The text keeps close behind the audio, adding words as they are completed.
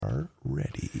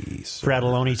50s.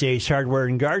 Frattallone's Ace Hardware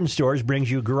and Garden Stores brings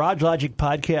you Garage Logic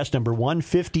Podcast number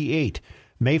 158,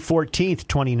 May 14th,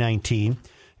 2019.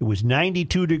 It was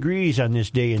 92 degrees on this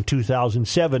day in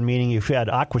 2007, meaning if you had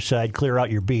Aquaside clear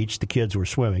out your beach, the kids were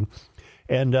swimming.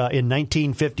 And in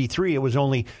 1953, it was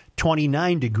only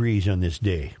 29 degrees on this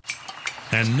day.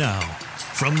 And now,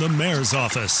 from the mayor's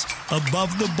office,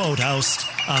 above the boathouse,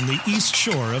 on the east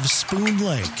shore of Spoon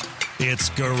Lake, it's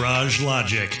Garage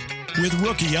Logic, with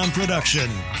Rookie on production,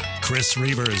 Chris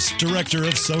Reavers, director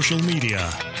of social media,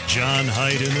 John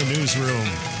Hyde in the newsroom,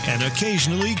 and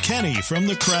occasionally Kenny from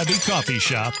the Krabby Coffee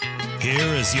Shop.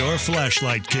 Here is your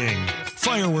flashlight king,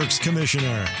 fireworks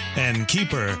commissioner, and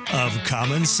keeper of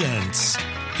common sense,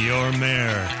 your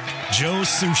mayor, Joe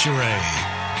Soucheray.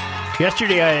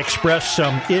 Yesterday, I expressed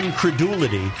some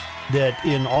incredulity that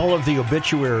in all of the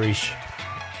obituaries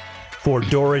for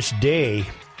Doris Day,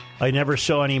 I never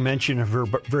saw any mention of her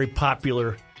very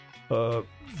popular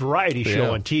variety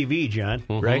show on TV, John,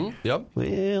 right? Yep.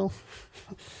 Well,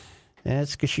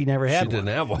 that's because she never had one. She didn't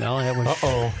have one. No, that was...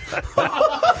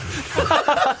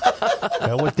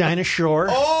 That was Dinah Shore.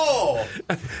 Oh!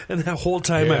 And that whole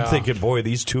time I'm thinking, boy,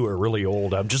 these two are really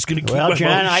old. I'm just going to keep Well, my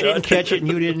John, mouth I shut. didn't catch it,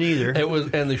 and you didn't either. It was,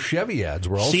 and the Chevy ads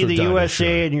were also See the Dinah USA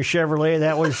Shore. and your Chevrolet.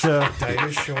 That was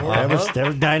Dinah Shore. that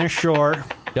was Dinah Shore.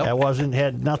 Yep. That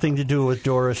had nothing to do with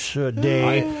Doris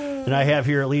Day. And I have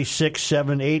here at least 6,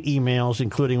 7, 8 emails,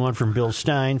 including one from Bill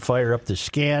Stein. Fire up the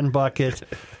scan bucket.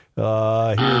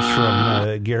 Here's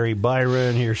from Gary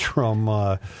Byron. Here's from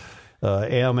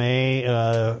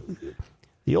M.A.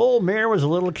 The old mayor was a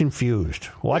little confused,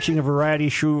 watching a variety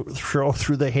show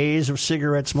through the haze of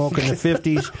cigarette smoke in the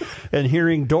 50s and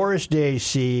hearing Doris Day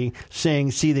saying,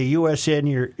 see the USA in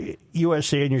your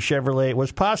Chevrolet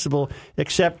was possible,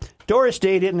 except Doris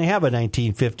Day didn't have a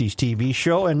 1950s TV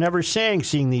show and never sang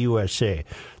Seeing the USA.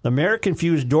 The mayor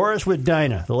confused Doris with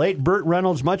Dinah, the late Burt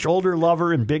Reynolds' much older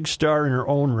lover and big star in her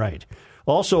own right.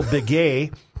 Also,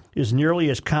 Begay is nearly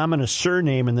as common a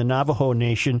surname in the Navajo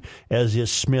Nation as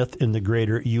is Smith in the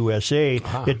greater USA.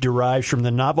 It derives from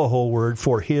the Navajo word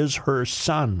for her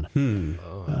son.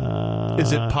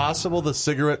 Is it possible the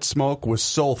cigarette smoke was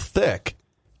so thick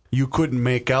you couldn't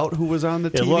make out who was on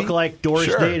the TV? It looked like Doris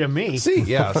Sure. Day to me. See.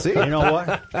 You know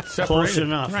what? Close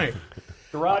enough. Right.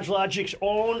 Garage Logic's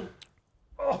own.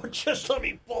 Oh, just let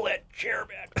me pull that chair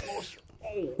back closer.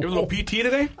 Oh. You have a little PT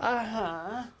today?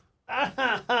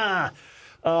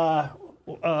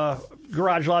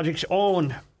 Garage Logic's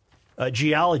own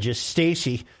geologist,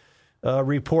 Stacy,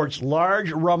 reports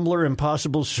large rumbler and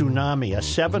possible tsunami, a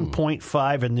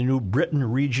 7.5 in the New Britain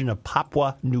region of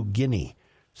Papua New Guinea.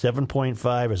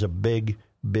 7.5 is a big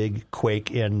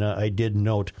quake, and I did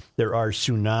note there are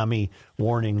tsunami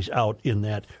warnings out in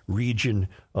that region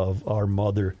of our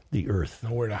mother, the Earth.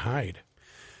 Nowhere to hide.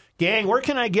 Gang, where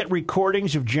can I get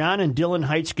recordings of John and Dylan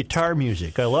Height's guitar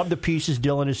music? I love the pieces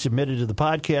Dylan has submitted to the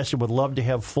podcast and would love to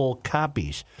have full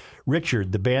copies.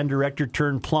 Richard, the band director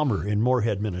turned plumber in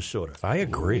Moorhead, Minnesota. I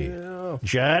agree.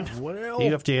 John, Well-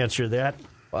 you have to answer that.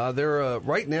 They're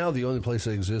right now the only place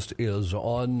they exist is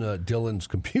on Dylan's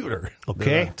computer.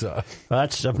 Okay. They're not,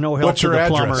 That's of no help What's to your the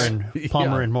address?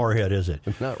 plumber in Moorhead, is it?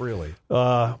 not really.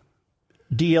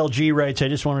 DLG writes, I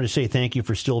just wanted to say thank you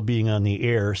for still being on the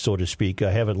air, so to speak.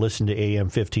 I haven't listened to AM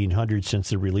 1500 since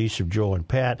the release of Joe and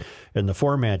Pat and the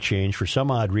format change. For some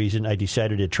odd reason, I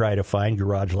decided to try to find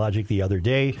Garage Logic the other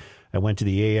day. I went to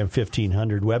the AM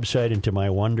 1500 website, and to my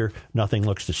wonder, nothing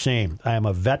looks the same. I am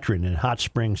a veteran in Hot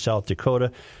Springs, South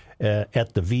Dakota,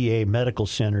 at the VA Medical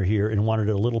Center here, and wanted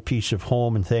a little piece of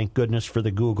home, and thank goodness for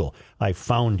the Google. I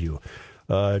found you.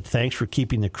 Thanks for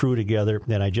keeping the crew together.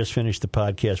 And I just finished the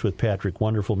podcast with Patrick.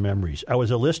 Wonderful memories. I was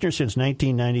a listener since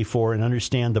 1994 and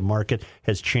understand the market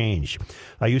has changed.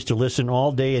 I used to listen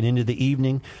all day and into the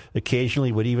evening.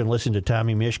 Occasionally would even listen to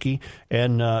Tommy Mischke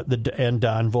and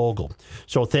Don Vogel.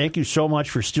 So thank you so much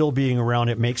for still being around.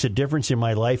 It makes a difference in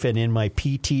my life and in my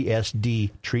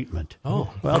PTSD treatment.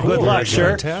 Oh, well, cool. good luck,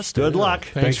 sir. Fantastic. Good luck.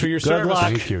 Thanks for your Good service. luck.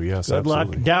 Thank you. Yes, Good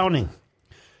absolutely. luck. Downing.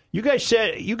 You guys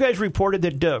reported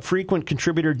that frequent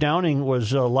contributor Downing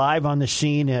was live on the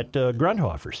scene at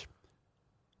Grundhofer's.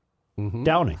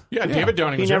 Downing. Yeah, David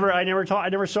Downing He was never. there. I never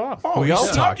saw him. Oh, We he all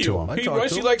snubbed talked you. to him. I He talked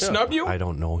was to he him, like yeah. snubbed you? I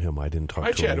don't know him. I didn't talk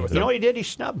I to him. chatted with You either. know what he did? He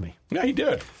snubbed me. Yeah, he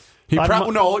did. He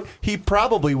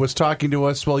probably was talking to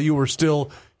us while you were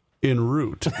still en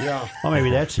route. Yeah. Well,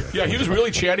 maybe that's it. Yeah, he was really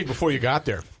chatty before you got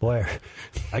there. Boy,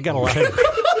 I got a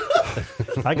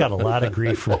lot of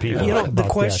grief from people. You know, the about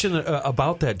question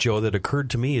about that, Joe, that occurred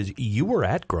to me is you were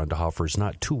at Grundhofer's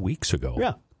not 2 weeks ago.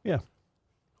 that. Yeah.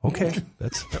 Okay,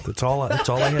 that's all. That's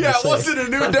all I had Yeah, to it say. wasn't a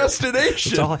new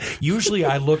destination. Usually,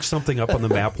 I look something up on the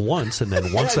map once, and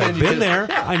then once I've been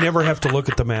there, I never have to look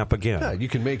at the map again. Yeah, you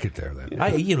can make it there then.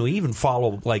 I, even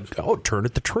follow turn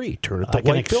at the tree, turn at the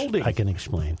white building. I can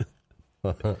explain.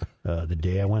 The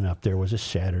day I went up there was a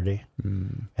Saturday.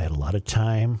 I had a lot of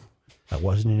time. I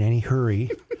wasn't in any hurry,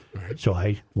 so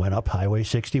I went up Highway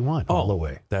 61 all the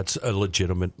way. That's a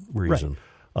legitimate reason. Right.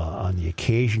 On the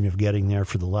occasion of getting there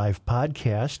for the live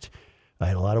podcast, I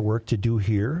had a lot of work to do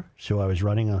here, so I was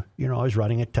running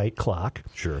a tight clock.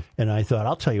 Sure. And I thought,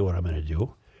 I'll tell you what I'm going to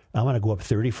do. I'm going to go up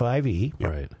 35E,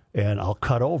 Right. and I'll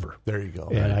cut over. There you go.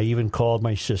 And I even called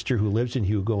my sister who lives in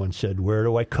Hugo and said, where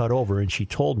do I cut over? And she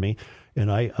told me,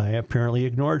 and I apparently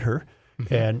ignored her.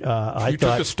 And I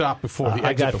took a stop before the I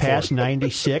exit got before. past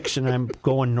 96, and I'm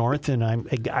going north, and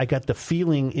I got the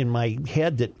feeling in my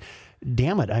head that,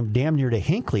 damn it, I'm damn near to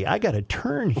Hinckley. I got to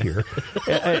turn here,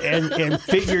 and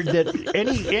figured that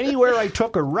anywhere I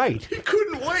took a right.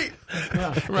 Couldn't wait.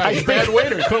 Right, bad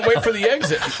waiter. Couldn't wait for the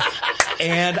exit.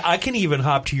 And I can even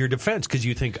hop to your defense because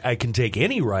you think I can take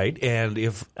any right, and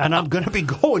I'm going to be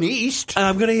going east.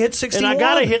 I'm going to hit 61. And I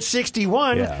got to hit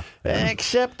 61, Yeah.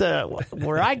 except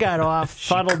where I got off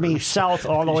funneled me south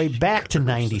all the way back to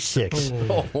 96.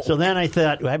 So then I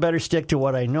thought, I better stick to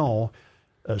what I know.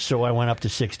 So I went up to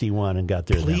 61 and got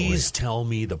there Please that tell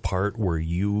me the part where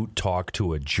you talked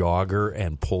to a jogger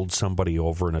and pulled somebody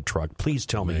over in a truck. Please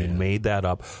tell me you made that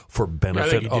up for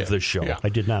benefit you of did. the show. Yeah. way. I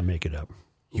did not make it up.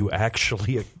 You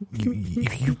actually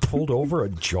you pulled over a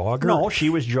jogger? No, she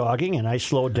was jogging, and I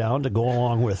slowed down to go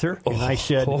along with her. And I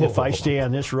said, if I stay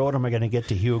on this road, am I going to get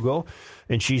to Hugo?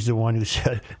 And she's the one who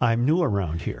said, I'm new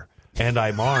around here. And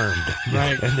I'm armed.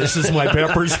 Right. And this is my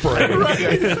pepper spray.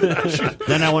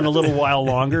 Then I went a little while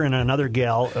longer, and another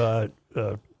gal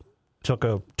took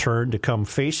a turn to come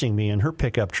facing me in her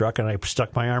pickup truck, and I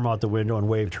stuck my arm out the window and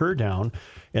waved her down.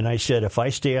 And I said, if I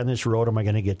stay on this road, am I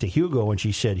going to get to Hugo? And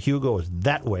she said, Hugo is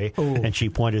that way. And she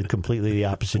pointed completely the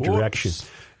opposite direction.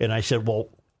 And I said, well,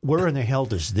 where in the hell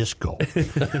does this go?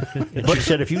 And she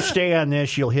said, if you stay on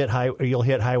this, you'll hit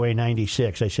Highway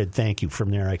 96. I said, thank you.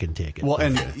 From there, I can take it. Well,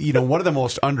 and one of the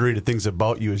most underrated things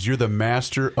about you is you're the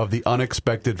master of the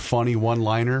unexpected funny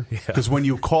one-liner. Because when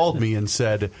you called me and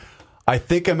said, I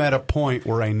think I'm at a point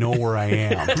where I know where I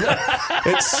am.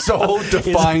 It so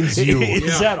defines you.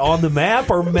 Is that on the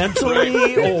map or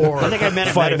mentally or I think I meant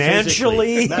it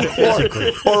financially?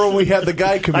 metaphysically. Or when we had the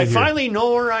guy come in I here. finally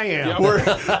know where I am.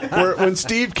 Where when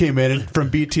Steve came in from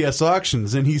BTS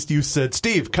Auctions, and you said,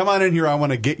 Steve, come on in here. I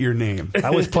want to get your name. I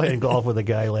was playing golf with a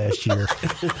guy last year,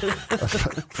 a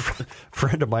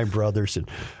friend of my brother's, and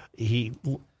he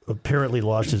apparently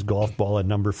lost his golf ball at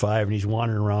number 5, and he's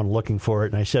wandering around looking for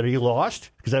it. And I said, are you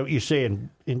lost? Because that's what you say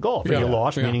in golf. Are you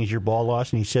lost? Yeah. Meaning is your ball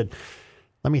lost? And he said,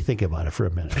 let me think about it for a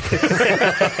minute.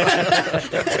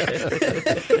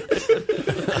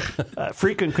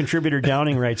 Frequent contributor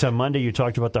Downing writes, on Monday you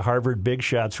talked about the Harvard big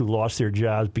shots who lost their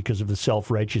jobs because of the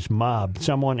self-righteous mob.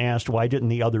 Someone asked, why didn't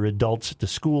the other adults at the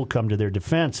school come to their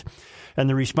defense? And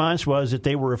the response was that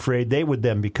they were afraid they would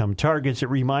then become targets. It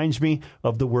reminds me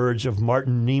of the words of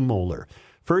Martin Niemöller.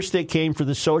 First, they came for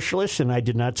the socialists, and I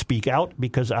did not speak out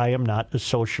because I am not a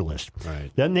socialist.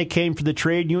 Right. Then they came for the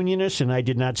trade unionists, and I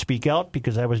did not speak out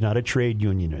because I was not a trade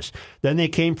unionist. Then they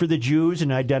came for the Jews,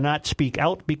 and I did not speak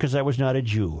out because I was not a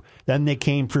Jew. Then they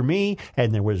came for me,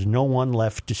 and there was no one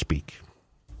left to speak.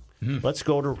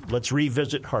 Let's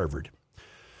revisit Harvard.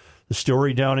 The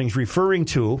story Downing's referring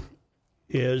to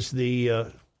is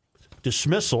the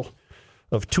dismissal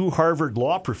of 2 Harvard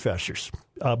law professors,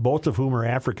 both of whom are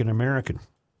African American.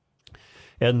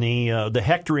 And the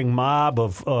hectoring mob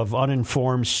of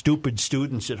uninformed, stupid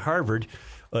students at Harvard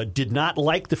did not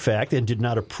like the fact and did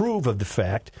not approve of the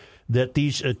fact that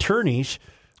these attorneys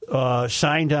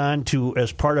signed on to,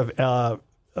 as part of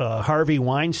Harvey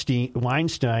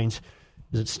Weinstein's,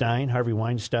 is it Stein? Harvey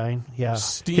Weinstein? Yeah.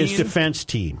 His defense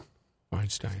team.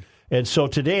 Weinstein. And so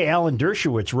today, Alan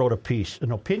Dershowitz wrote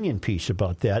an opinion piece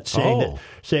about that,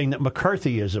 saying that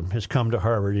McCarthyism has come to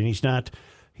Harvard, and he's not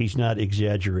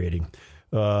exaggerating.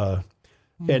 And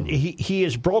he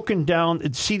has broken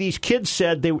down. See, these kids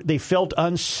said they felt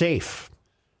unsafe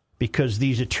because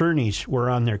these attorneys were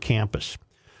on their campus.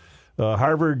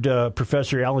 Harvard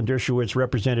professor Alan Dershowitz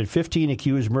represented 15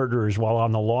 accused murderers while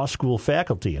on the law school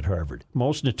faculty at Harvard.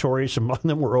 Most notorious among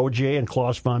them were O.J. and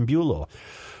Klaus von Bülow.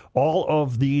 All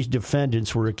of these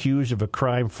defendants were accused of a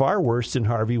crime far worse than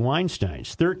Harvey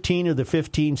Weinstein's. 13 of the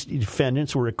 15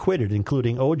 defendants were acquitted,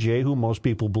 including O.J., who most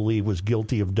people believe was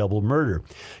guilty of double murder.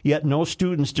 Yet no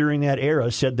students during that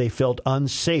era said they felt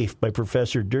unsafe by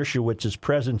Professor Dershowitz's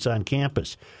presence on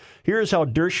campus. Here's how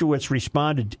Dershowitz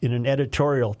responded in an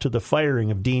editorial to the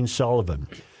firing of Dean Sullivan.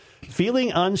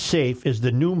 Feeling unsafe is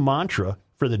the new mantra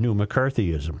for the new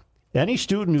McCarthyism. Any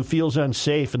student who feels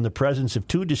unsafe in the presence of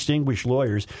two distinguished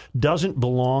lawyers doesn't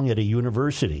belong at a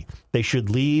university. They should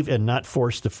leave and not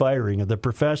force the firing of the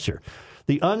professor.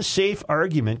 The unsafe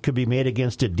argument could be made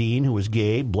against a dean who is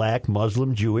gay, black,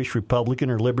 Muslim, Jewish, Republican,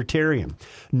 or Libertarian.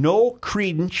 No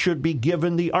credence should be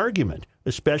given the argument,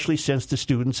 especially since the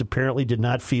students apparently did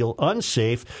not feel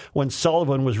unsafe when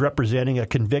Sullivan was representing a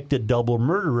convicted double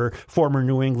murderer, former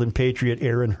New England Patriot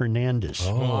Aaron Hernandez.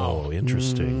 Oh,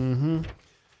 interesting. Mm-hmm.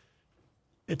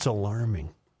 It's alarming.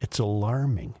 It's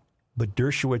alarming. But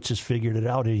Dershowitz has figured it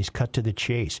out, and he's cut to the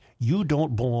chase. You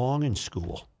don't belong in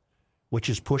school, which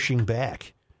is pushing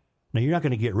back. Now, you're not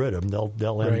going to get rid of them.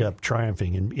 They'll end up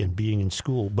triumphing in being in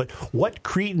school. But what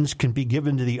credence can be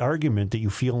given to the argument that you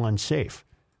feel unsafe?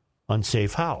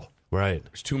 Unsafe how? Right.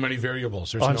 There's too many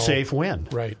variables. There's unsafe when?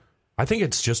 Right. I think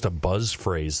it's just a buzz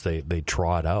phrase they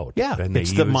trot out. Yeah, and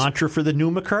it's the mantra for the new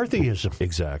McCarthyism.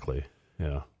 Exactly,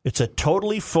 yeah. It's a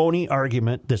totally phony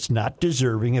argument that's not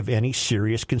deserving of any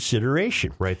serious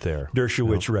consideration. Right there.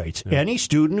 Dershowitz writes, any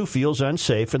student who feels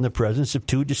unsafe in the presence of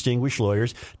two distinguished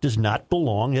lawyers does not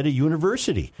belong at a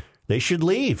university. They should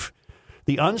leave.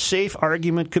 The unsafe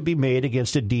argument could be made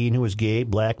against a dean who is gay,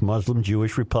 black, Muslim,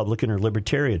 Jewish, Republican, or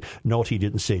Libertarian. Note he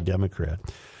didn't say Democrat.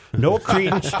 No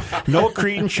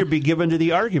credence should be given to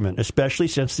the argument, especially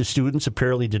since the students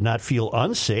apparently did not feel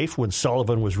unsafe when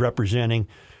Sullivan was representing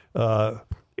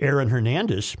Aaron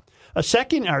Hernandez. A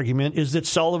second argument is that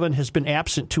Sullivan has been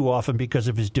absent too often because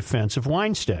of his defense of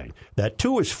Weinstein. That,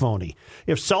 too, is phony.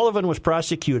 If Sullivan was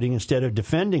prosecuting instead of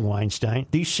defending Weinstein,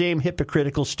 these same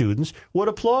hypocritical students would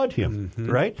applaud him,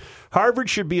 right? Harvard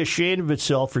should be ashamed of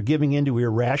itself for giving in to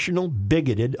irrational,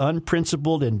 bigoted,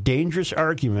 unprincipled, and dangerous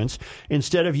arguments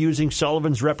instead of using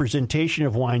Sullivan's representation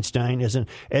of Weinstein as an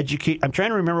I'm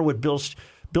trying to remember what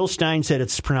Bill Stein said.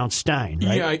 It's pronounced Stein,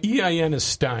 right? E-I-N is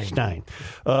Stein. Stein.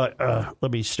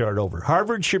 Let me start over.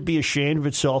 Harvard should be ashamed of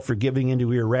itself for giving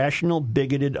into irrational,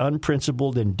 bigoted,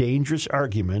 unprincipled, and dangerous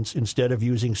arguments instead of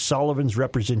using Sullivan's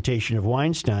representation of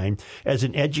Weinstein as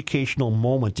an educational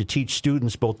moment to teach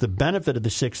students both the benefit of the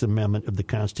Sixth Amendment of the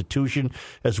Constitution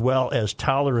as well as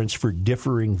tolerance for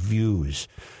differing views.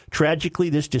 Tragically,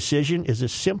 this decision is a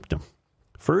symptom.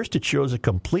 First, it shows a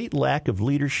complete lack of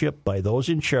leadership by those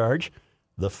in charge,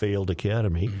 the failed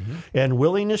academy, and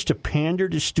willingness to pander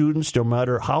to students no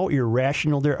matter how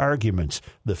irrational their arguments,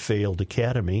 the failed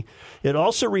academy. It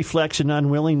also reflects an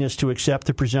unwillingness to accept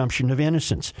the presumption of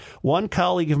innocence. One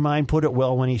colleague of mine put it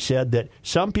well when he said that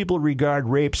some people regard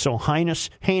rape so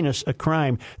heinous a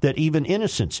crime that even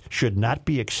innocence should not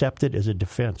be accepted as a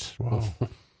defense. Wow.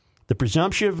 The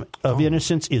presumption of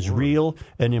innocence is real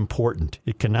and important.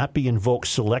 It cannot be invoked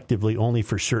selectively only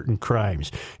for certain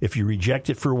crimes. If you reject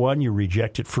it for one, you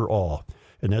reject it for all.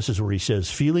 And this is where he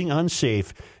says, feeling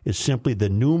unsafe is simply the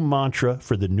new mantra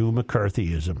for the new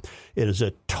McCarthyism. It is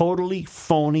a totally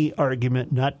phony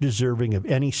argument not deserving of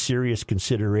any serious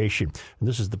consideration. And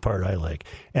this is the part I like.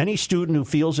 Any student who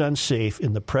feels unsafe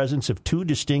in the presence of two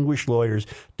distinguished lawyers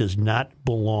does not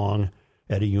belong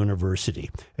at a university.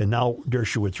 And now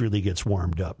Dershowitz really gets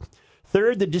warmed up.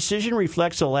 Third, the decision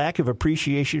reflects a lack of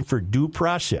appreciation for due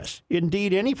process,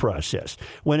 indeed any process,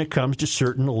 when it comes to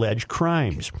certain alleged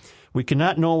crimes. We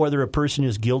cannot know whether a person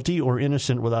is guilty or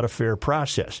innocent without a fair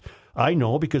process. I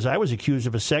know because I was accused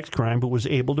of a sex crime but was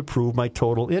able to prove my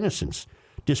total innocence.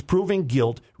 Disproving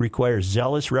guilt requires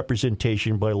zealous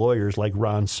representation by lawyers like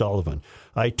Ron Sullivan.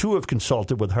 I, too, have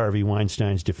consulted with Harvey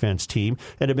Weinstein's defense team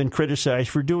and have been criticized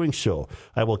for doing so.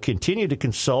 I will continue to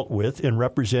consult with and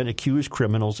represent accused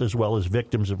criminals as well as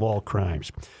victims of all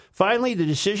crimes. Finally, the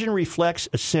decision reflects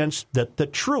a sense that the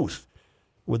truth,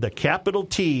 with a capital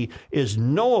T, is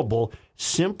knowable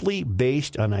simply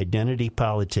based on identity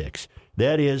politics.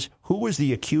 That is, who is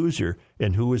the accuser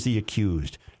and who is the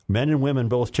accused. Men and women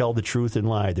both tell the truth and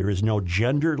lie. There is no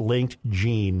gender-linked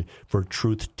gene for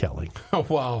truth-telling. Oh,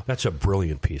 wow. That's a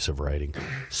brilliant piece of writing.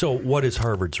 So what is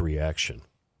Harvard's reaction?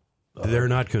 They're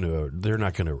not going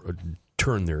to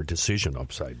turn their decision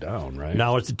upside down, right?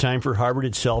 Now is the time for Harvard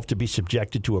itself to be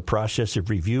subjected to a process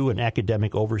of review and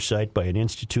academic oversight by an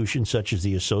institution such as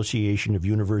the Association of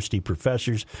University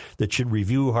Professors that should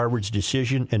review Harvard's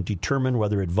decision and determine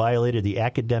whether it violated the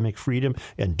academic freedom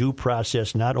and due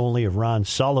process not only of Ron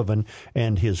Sullivan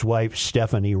and his wife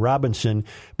Stephanie Robinson,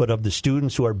 but of the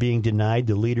students who are being denied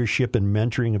the leadership and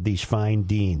mentoring of these fine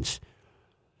deans.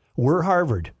 Were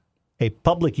Harvard a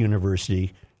public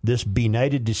university, This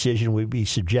benighted decision would be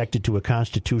subjected to a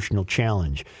constitutional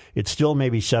challenge. It still may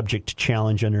be subject to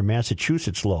challenge under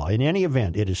Massachusetts law. In any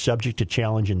event, it is subject to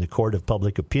challenge in the court of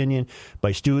public opinion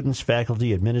by students,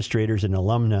 faculty, administrators, and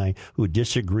alumni who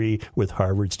disagree with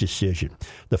Harvard's decision.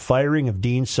 The firing of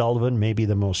Dean Sullivan may be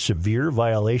the most severe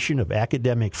violation of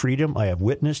academic freedom I have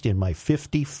witnessed in my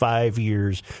 55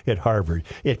 years at Harvard.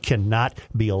 It cannot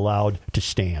be allowed to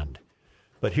stand.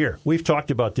 But here, we've talked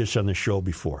about this on the show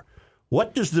before.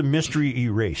 What does the mystery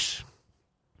erase?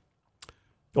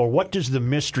 Or what does the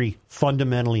mystery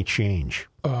fundamentally change?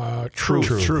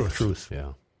 Truth.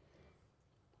 Yeah.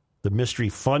 The mystery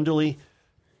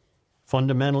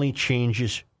fundamentally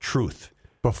changes truth.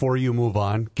 Before you move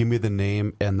on, give me the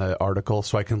name and the article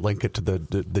so I can link it to the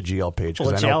GL page. Well,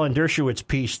 it's Alan Dershowitz's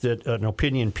piece, an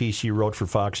opinion piece he wrote for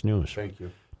Fox News. Thank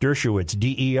you. Dershowitz,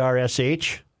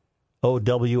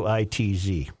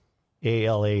 DERSHOWITZ,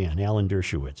 ALAN, Alan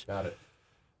Dershowitz. Got it.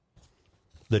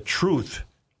 The truth,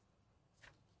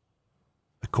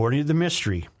 according to the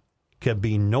mystery, can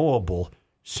be knowable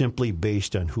simply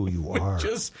based on who you are.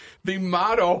 Just the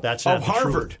motto That's not of the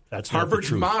Harvard. truth. That's not the Harvard's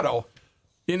truth. motto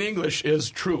in English is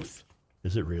truth.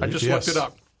 Is it really? I just Yes. looked it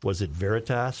up. Was it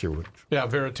Veritas or what? Yeah,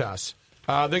 Veritas.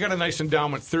 They got a nice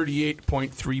endowment,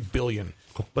 $38.3 billion.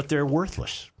 But they're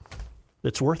worthless.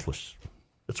 It's worthless.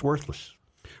 It's worthless.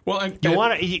 Well, and You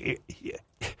want to?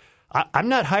 I'm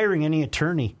not hiring any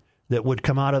attorney that would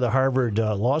come out of the Harvard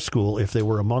Law School if they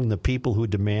were among the people who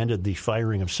demanded the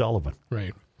firing of Sullivan.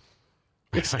 right.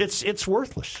 It's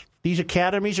worthless. These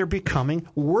academies are becoming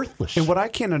worthless. And what I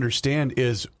can't understand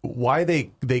is why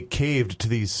they caved to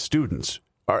these students.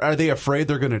 Are they afraid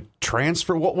they're going to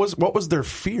transfer? What was their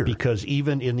fear? Because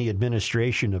even in the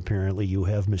administration, apparently, you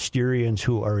have Mysterians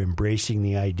who are embracing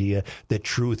the idea that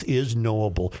truth is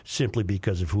knowable simply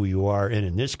because of who you are. And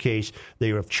in this case, they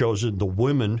have chosen the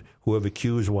women who have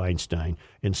accused Weinstein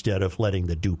instead of letting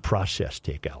the due process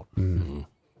take out. Mm-hmm.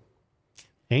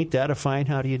 Ain't that a fine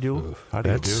how do you do? How do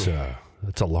you That's do?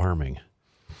 that's alarming.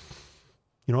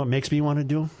 You know what makes me want to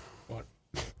do? What?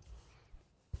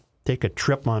 Take a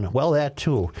trip on that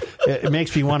too. It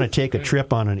makes me want to take a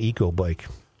trip on an eco bike.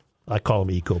 I call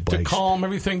them eco bikes. To calm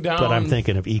everything down. But I'm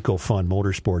thinking of EcoFun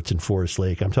Motorsports in Forest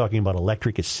Lake. I'm talking about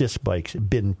electric assist bikes,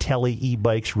 Bintelli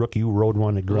e-bikes. Rook, you rode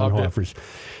one at Grunhofer's.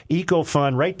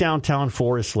 EcoFun, right downtown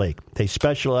Forest Lake. They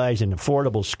specialize in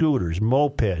affordable scooters,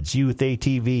 mopeds, youth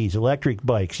ATVs, electric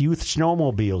bikes, youth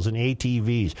snowmobiles, and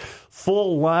ATVs.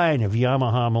 Full line of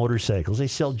Yamaha motorcycles. They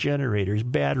sell generators,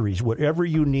 batteries, whatever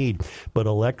you need. But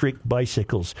electric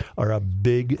bicycles are a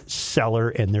big seller,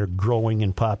 and they're growing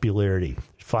in popularity.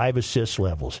 5 assist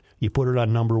levels. You put it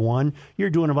on number 1, you're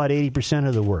doing about 80%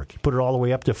 of the work. You put it all the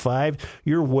way up to 5,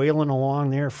 you're wailing along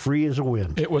there, free as a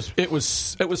wind. It was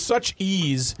such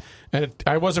ease, and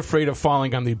I was afraid of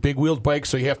falling on the big wheeled bike.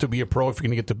 So you have to be a pro if you're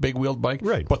going to get the big wheeled bike.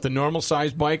 Right. But the normal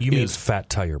size bike You mean is fat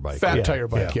tire bike? fat tire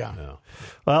bike. Yeah.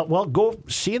 Well, go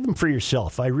see them for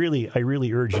yourself. I really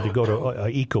urge you to go to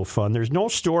EcoFun. There's no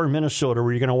store in Minnesota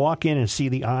where you're going to walk in and see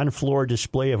the on-floor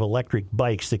display of electric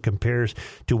bikes that compares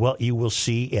to what you will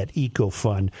see at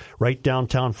EcoFun right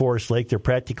downtown Forest Lake. They're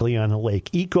practically on the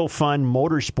lake.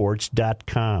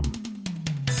 EcoFunMotorsports.com.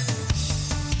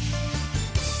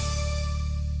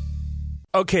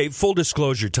 Okay, full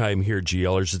disclosure time here,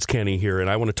 GLers. It's Kenny here, and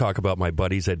I want to talk about my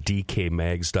buddies at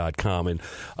DKMags.com. And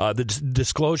the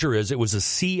disclosure is it was a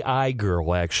CI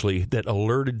girl, actually, that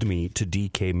alerted me to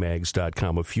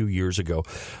DKMags.com a few years ago.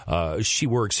 She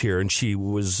works here, and she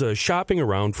was shopping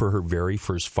around for her very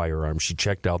first firearm. She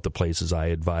checked out the places I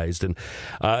advised, and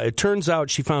it turns out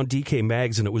she found DK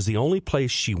Mags, and it was the only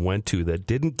place she went to that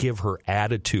didn't give her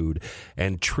attitude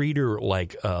and treat her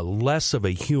like less of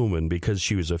a human because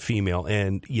she was a female. And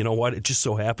you know what? It just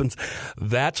so happens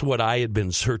that's what I had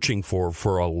been searching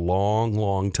for a long,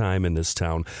 long time in this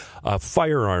town. A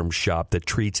firearm shop that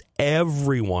treats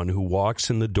everyone who walks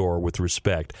in the door with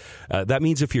respect. That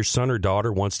means if your son or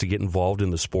daughter wants to get involved in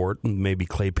the sport, maybe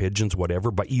clay pigeons, whatever,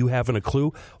 but you haven't a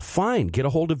clue, fine. Get a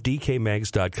hold of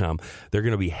DKMags.com. They're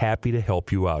going to be happy to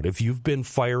help you out. If you've been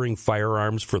firing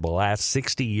firearms for the last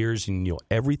 60 years and you know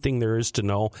everything there is to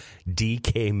know,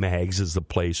 DK Mags is the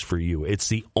place for you. It's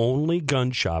the only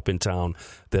gun shop in town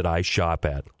that I shop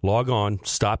at. Log on,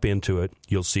 stop into it.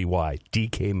 You'll see why.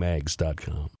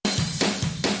 DKMags.com.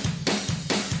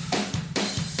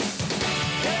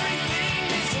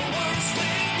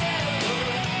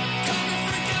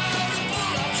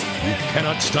 You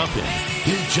cannot stop him.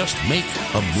 He'll just make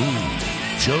a move.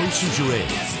 Joe Soucheray.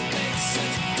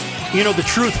 You know, the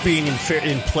truth being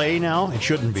in play now, it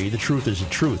shouldn't be. The truth is the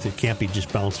truth. It can't be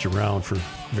just bounced around for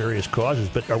various causes.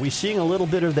 But are we seeing a little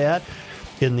bit of that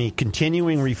in the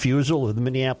continuing refusal of the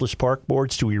Minneapolis Park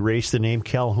Boards to erase the name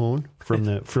Calhoun from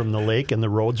the lake and the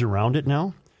roads around it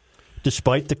now?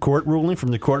 Despite the court ruling from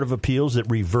the Court of Appeals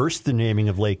that reversed the naming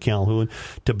of Lake Calhoun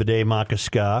to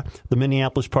Bde-Maka-Ska, the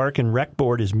Minneapolis Park and Rec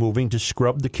Board is moving to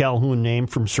scrub the Calhoun name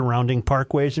from surrounding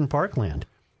parkways and parkland.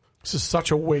 This is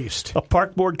such a waste. A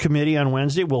park board committee on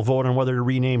Wednesday will vote on whether to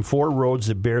rename 4 roads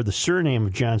that bear the surname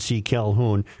of John C.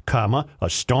 Calhoun, a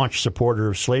staunch supporter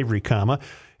of slavery,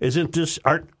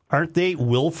 Aren't they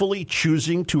willfully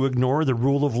choosing to ignore the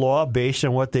rule of law based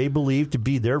on what they believe to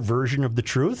be their version of the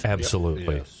truth?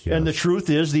 Absolutely. Yes. And the truth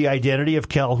is the identity of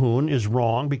Calhoun is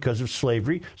wrong because of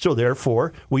slavery, so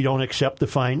therefore we don't accept the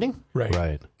finding?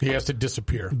 Right. He has to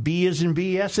disappear. B as in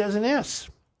B, S as in S.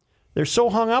 They're so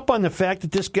hung up on the fact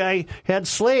that this guy had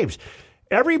slaves.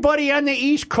 Everybody on the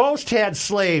East Coast had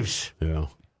slaves. Yeah.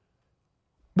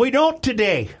 We don't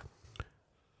today.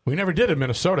 We never did in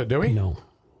Minnesota, do we? No.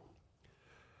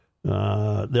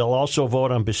 They'll also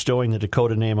vote on bestowing the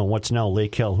Dakota name on what's now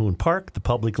Lake Calhoun Park, the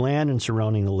public land and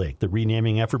surrounding the lake. The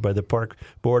renaming effort by the Park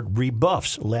Board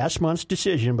rebuffs last month's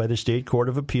decision by the State Court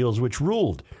of Appeals, which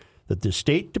ruled that the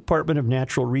State Department of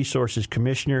Natural Resources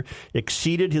Commissioner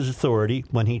exceeded his authority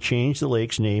when he changed the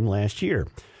lake's name last year.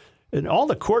 And all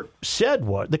the court said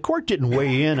was, the court didn't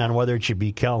weigh in on whether it should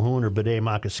be Calhoun or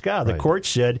Bde-Maka-Ska. The court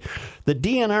said the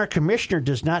DNR commissioner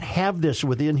does not have this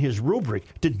within his rubric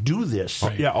to do this.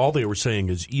 Yeah, all they were saying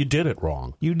is you did it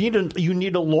wrong. You need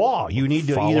a law. You need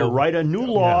to either write a new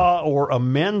law or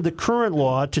amend the current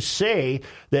law to say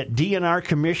that DNR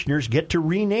commissioners get to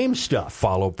rename stuff.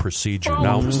 Follow procedure.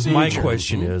 My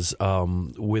question is,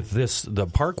 with this, the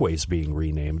parkways being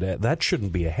renamed, that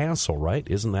shouldn't be a hassle, right?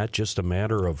 Isn't that just a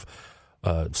matter of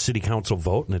city council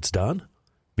vote and it's done?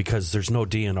 Because there's no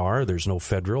DNR, there's no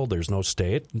federal, there's no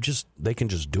state. They can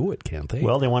just do it, can't they?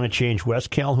 Well, they want to change West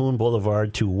Calhoun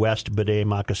Boulevard to West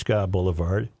Bde-Maka-Ska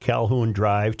Boulevard, Calhoun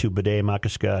Drive to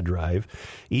Bde-Maka-Ska Drive,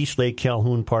 East Lake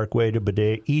Calhoun Parkway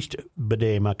to East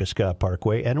Bde-Maka-Ska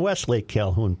Parkway, and West Lake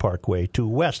Calhoun Parkway to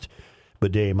West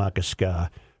Bde-Maka-Ska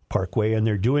Parkway. And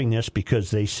they're doing this because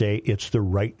they say it's the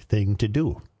right thing to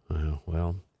do.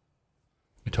 Well,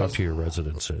 talk to your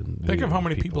residents. And think of how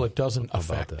many people it doesn't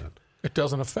affect. It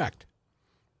doesn't affect.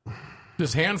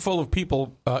 This handful of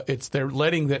people, they're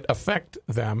letting that affect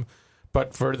them,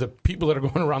 but for the people that are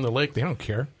going around the lake, they don't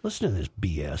care. Listen to this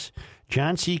BS.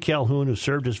 John C. Calhoun, who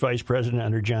served as vice president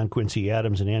under John Quincy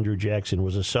Adams and Andrew Jackson,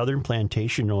 was a southern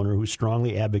plantation owner who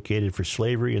strongly advocated for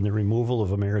slavery and the removal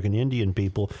of American Indian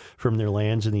people from their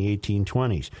lands in the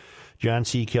 1820s. John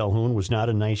C. Calhoun was not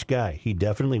a nice guy. He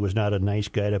definitely was not a nice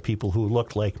guy to people who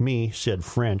looked like me, said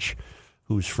French.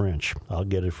 Who's French? I'll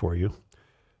get it for you.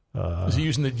 Is he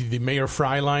using the Mayor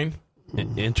Fry line?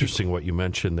 Interesting what you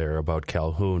mentioned there about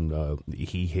Calhoun.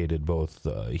 He hated both.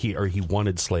 He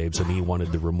wanted slaves and he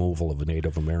wanted the removal of the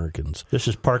Native Americans. This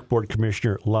is Park Board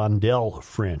Commissioner Londell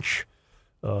French.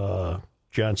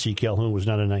 John C. Calhoun was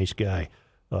not a nice guy.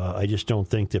 I just don't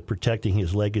think that protecting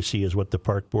his legacy is what the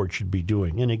Park Board should be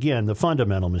doing. And again, the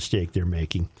fundamental mistake they're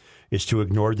making is to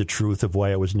ignore the truth of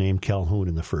why it was named Calhoun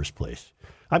in the first place.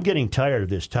 I'm getting tired of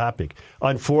this topic.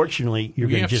 Unfortunately, you're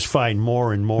going to just find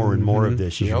more and more and more of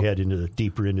this as you head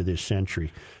deeper into this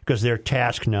century, because their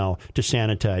task now to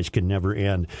sanitize can never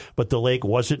end. But the lake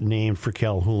wasn't named for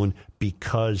Calhoun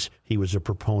because he was a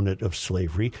proponent of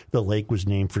slavery. The lake was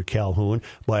named for Calhoun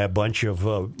by a bunch of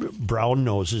brown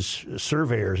noses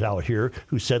surveyors out here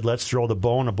who said, let's throw the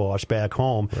Bonaboss back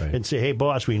home and say, hey,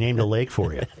 boss, we named a lake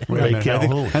for you. Lake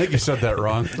Calhoun. I think you said that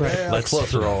wrong. Let's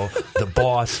throw the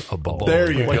boss a bone.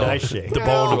 There you What go. did I say? The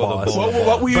Bonaboss.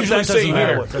 What we usually say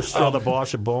here. Let's throw the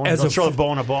boss a bone. As Let's a throw the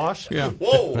bone a boss. Yeah.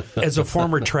 Whoa. As a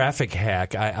former traffic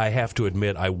hack, I have to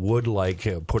admit I would like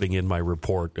putting in my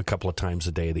report a couple of times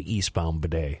a day, the eastbound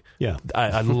bidet. Yeah.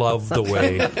 I love the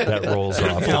way that rolls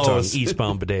off the tongue. Close.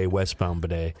 Eastbound bidet, westbound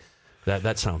bidet.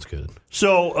 That sounds good.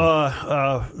 So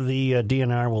the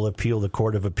DNR will appeal the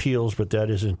Court of Appeals, but that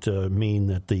doesn't mean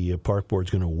that the Park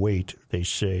Board's going to wait. They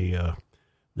say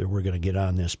that we're going to get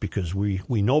on this because we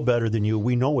know better than you.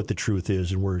 We know what the truth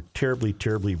is, and we're terribly,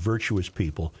 terribly virtuous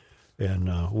people,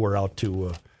 and we're out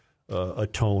to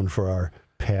atone for our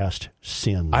past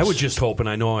sins. I would just hope, and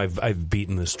I know I've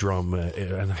beaten this drum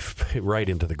and right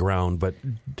into the ground, but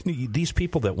these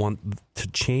people that want to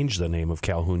change the name of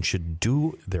Calhoun should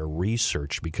do their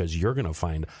research, because you're going to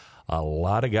find a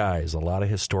lot of guys, a lot of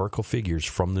historical figures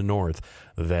from the North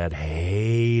that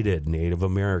hated Native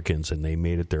Americans, and they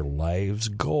made it their life's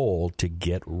goal to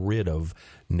get rid of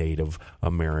Native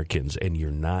Americans. And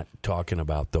you're not talking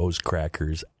about those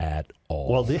crackers at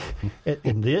all. Well,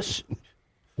 in this,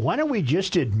 why don't we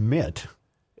just admit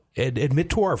admit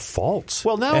to our faults.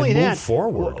 Well, not and only move that,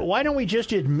 forward. why don't we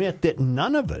just admit that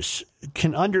none of us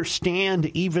can understand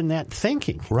even that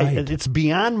thinking? Right. It's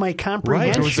beyond my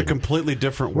comprehension. It was a completely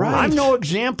different world. I'm no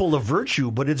example of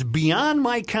virtue, but it's beyond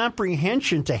my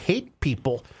comprehension to hate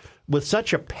people with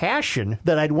such a passion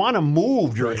that I'd want them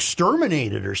moved or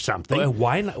exterminated or something.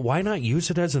 Why not use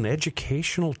it as an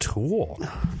educational tool?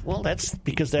 Well, that's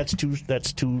because that's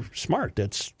too smart.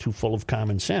 That's too full of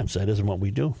common sense. That isn't what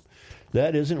we do.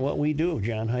 That isn't what we do,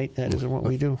 John Haidt. That isn't what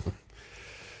we do.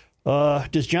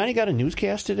 Does Johnny got a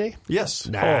newscast today? Yes.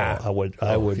 I would.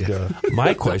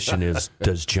 My question is,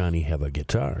 does Johnny have a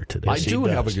guitar today? I do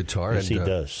have a guitar, Yes, and he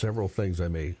does. several things I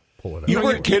may pull it out. You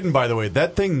weren't kidding, by the way.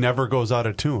 That thing never goes out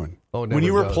of tune. Oh, never when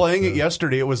you were does, playing it yeah.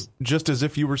 yesterday, it was just as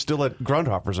if you were still at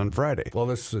Groundhoppers on Friday. Well,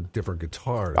 this is a different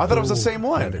guitar. I thought it was the same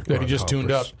one. That he just tuned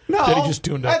up. No, That he just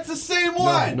tuned up. that's the same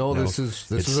one. No, this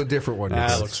is a different one.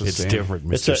 Nah, it looks the It's same.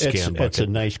 different, It's Mr. a Scanbucket.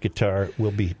 nice guitar.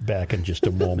 We'll be back in just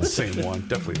a moment. Same one.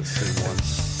 Definitely the same one.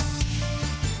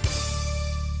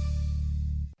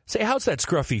 Say, how's that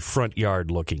scruffy front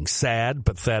yard looking? Sad,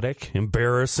 pathetic,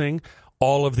 embarrassing,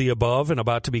 all of the above, and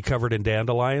about to be covered in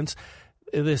dandelions?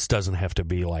 This doesn't have to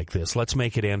be like this. Let's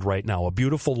make it end right now. A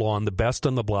beautiful lawn, the best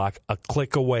on the block, a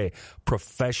click away.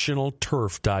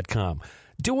 ProfessionalTurf.com.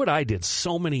 Do what I did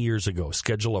so many years ago.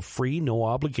 Schedule a free,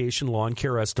 no-obligation lawn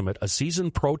care estimate. A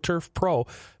seasoned ProTurf Pro,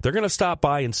 they're going to stop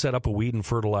by and set up a weed and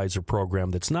fertilizer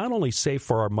program that's not only safe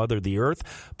for our mother, the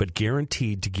earth, but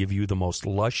guaranteed to give you the most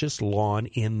luscious lawn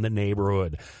in the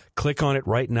neighborhood. Click on it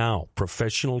right now,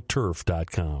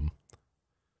 ProfessionalTurf.com.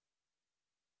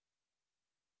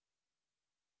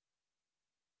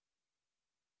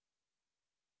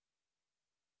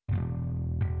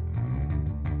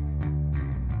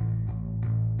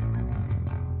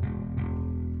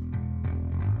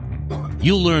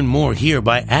 You'll learn more here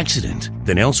by accident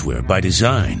than elsewhere by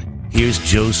design. Here's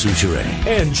Joe Souchere.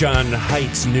 And John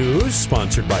Height's News,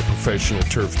 sponsored by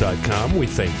ProfessionalTurf.com. We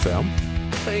thank them.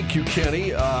 Thank you,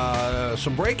 Kenny.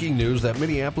 Some breaking news. That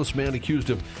Minneapolis man accused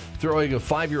of throwing a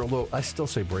 5-year-old... I still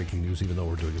say breaking news, even though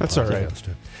we're doing a That's all right.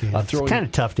 podcast. It's kind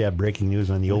of tough to have breaking news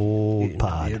on the old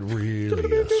pod. It really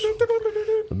is.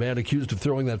 The man accused of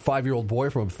throwing that 5-year-old boy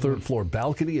from a third-floor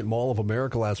balcony at Mall of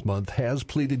America last month has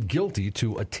pleaded guilty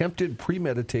to attempted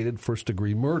premeditated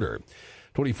first-degree murder.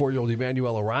 24-year-old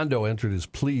Emmanuel Arando entered his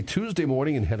plea Tuesday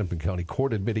morning in Hennepin County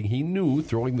Court, admitting he knew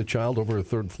throwing the child over a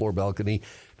third-floor balcony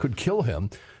could kill him.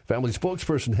 Family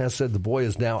spokesperson has said the boy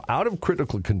is now out of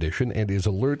critical condition and is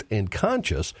alert and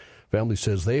conscious. Family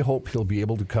says they hope he'll be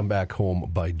able to come back home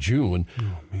by June. Oh,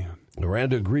 man.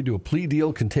 Aranda agreed to a plea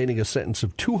deal containing a sentence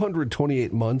of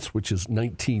 228 months, which is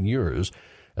 19 years.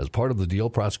 As part of the deal,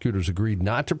 prosecutors agreed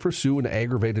not to pursue an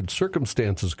aggravated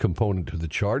circumstances component to the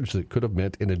charge that could have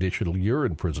meant an additional year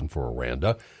in prison for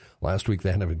Aranda. Last week,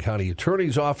 the Hennepin County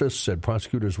Attorney's Office said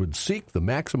prosecutors would seek the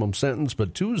maximum sentence,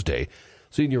 but Tuesday,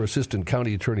 Senior Assistant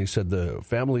County Attorney said the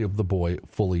family of the boy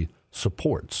fully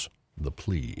supports the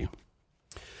plea.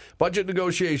 Budget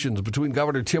negotiations between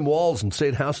Governor Tim Walz and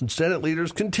State House and Senate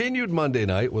leaders continued Monday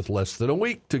night with less than a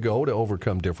week to go to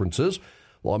overcome differences.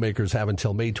 Lawmakers have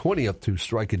until May 20th to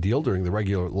strike a deal during the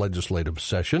regular legislative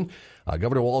session.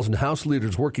 Governor Walz and House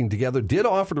leaders working together did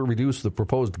offer to reduce the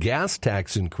proposed gas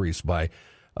tax increase by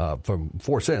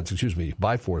 4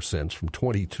 cents from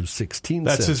 20 to 16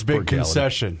 cents. That's his big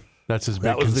concession. That's his big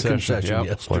That was the concession. concession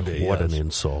yesterday. What an yes.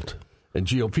 insult. And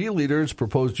GOP leaders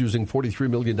proposed using $43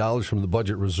 million from the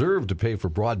budget reserve to pay for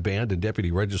broadband and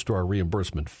deputy registrar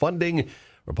reimbursement funding.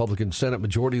 Republican Senate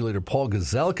Majority Leader Paul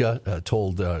Gazelka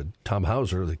told Tom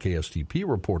Hauser, the KSTP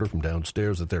reporter from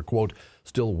downstairs, that they're, quote,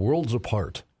 still worlds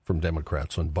apart from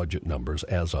Democrats on budget numbers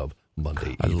as of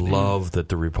Monday I evening. love that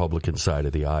the Republican side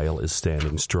of the aisle is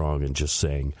standing strong and just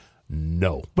saying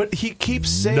no. But he keeps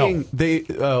saying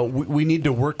we need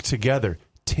to work together.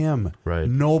 Tim, Right.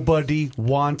 Nobody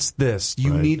wants this.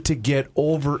 You Right. need to get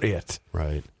over it.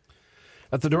 Right.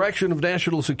 At the direction of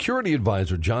National Security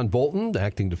Advisor John Bolton,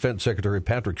 Acting Defense Secretary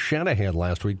Patrick Shanahan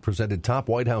last week presented top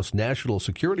White House national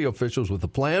security officials with a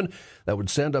plan that would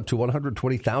send up to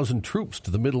 120,000 troops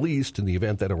to the Middle East in the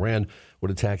event that Iran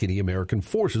would attack any American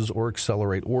forces or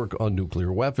accelerate work on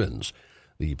nuclear weapons.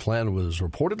 The plan was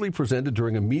reportedly presented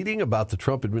during a meeting about the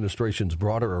Trump administration's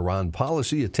broader Iran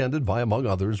policy, attended by, among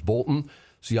others, Bolton,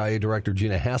 CIA Director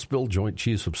Gina Haspel, Joint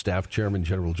Chiefs of Staff Chairman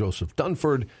General Joseph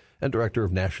Dunford, and Director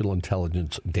of National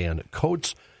Intelligence Dan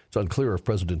Coates. It's unclear if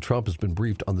President Trump has been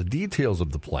briefed on the details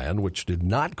of the plan, which did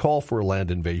not call for a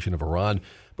land invasion of Iran,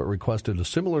 but requested a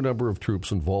similar number of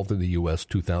troops involved in the U.S.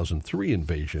 2003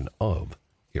 invasion of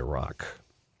Iraq.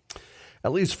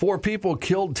 At least 4 people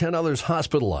killed, 10 others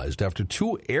hospitalized after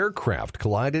 2 aircraft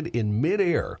collided in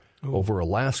midair over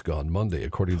Alaska on Monday,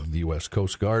 according to the U.S.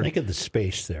 Coast Guard. Think of the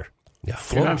space there. Yeah,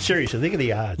 I'm serious. Think of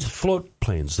the odds. Float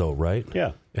planes, though, right?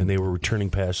 Yeah. And they were returning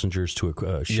passengers to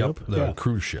a ship? Yep, the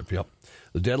cruise ship, yep.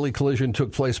 The deadly collision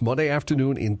took place Monday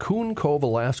afternoon in Coon Cove,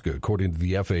 Alaska, according to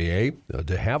the FAA. A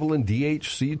de Havilland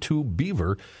DHC-2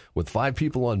 Beaver with 5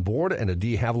 people on board and a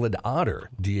de Havilland Otter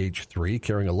DH-3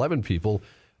 carrying 11 people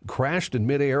crashed in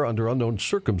midair under unknown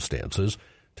circumstances.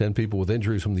 10 people with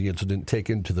injuries from the incident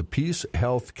taken to the Peace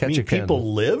Health Ketchikan.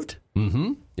 People lived?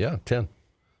 Mm-hmm. Yeah, 10.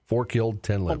 4 killed,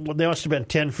 10 lived. Well, they must have been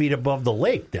 10 feet above the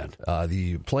lake then.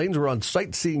 The planes were on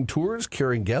sightseeing tours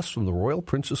carrying guests from the Royal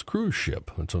Princess cruise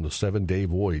ship. It's on a 7-day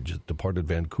voyage. It departed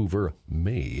Vancouver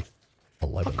May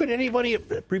 11th. How could anybody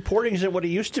reporting isn't what it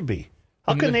used to be?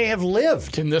 How can they have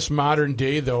lived? In this modern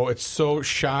day, though, it's so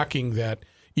shocking that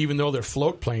even though they're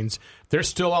float planes, they're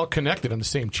still all connected on the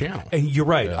same channel. And you're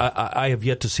right. Yeah. I have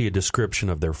yet to see a description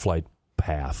of their flight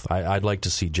path. I'd like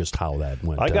to see just how that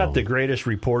went I down. got the greatest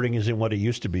reporting isn't what it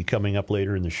used to be coming up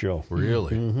later in the show.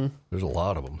 Really? Mm-hmm. There's a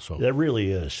lot of them. So that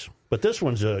really is. But this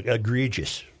one's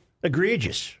egregious.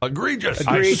 Egregious. Egregious.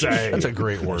 I say. That's a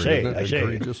great word, isn't it?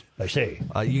 Egregious. I say.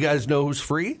 You guys know who's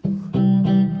free?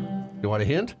 You want a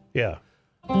hint? Yeah.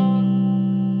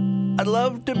 I'd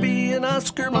love to be an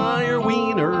Oscar Mayer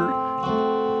wiener.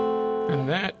 And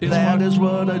that is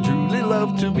what I truly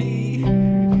love to be.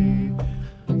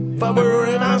 If I were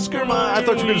an Oscar Mayer... I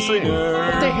thought you were going to sing.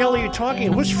 What the hell are you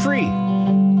talking? Who's free?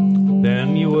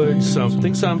 Then you would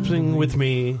something with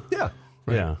me. Yeah.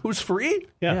 Right. Yeah. Who's free?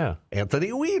 Yeah.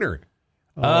 Anthony Weiner.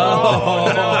 The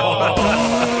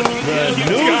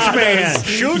newsman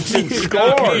shoots and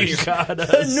scores.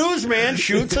 The newsman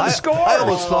shoots and scores. I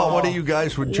almost thought one of you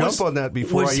guys would jump on that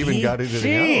before I even got into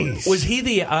the house. Was he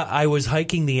the I was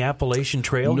hiking the Appalachian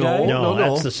Trail guy? No,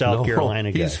 that's the South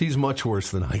Carolina guy. He's much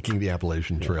worse than hiking the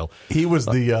Appalachian Trail. He was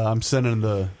the I'm sending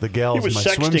the gals he was my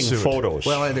sexting swimsuit. photos.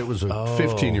 Well, and it was a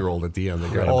 15-year-old at the end.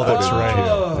 That got Oh, that's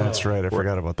right. That's right. I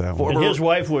forgot about that one. And his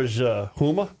wife was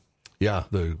Huma? Yeah,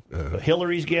 the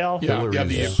Hillary's gal? Yeah,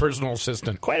 the personal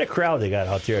assistant. Quite a crowd they got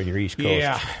out there on your East Coast.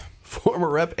 Yeah. Former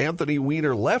Rep Anthony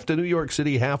Weiner left a New York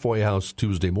City halfway house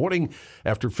Tuesday morning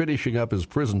after finishing up his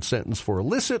prison sentence for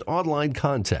illicit online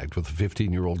contact with a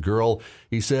 15-year-old girl.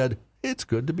 He said, "It's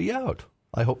good to be out.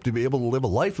 I hope to be able to live a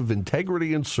life of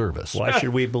integrity and service." Why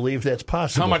should we believe that's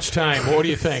possible? How much time? What do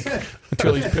you think?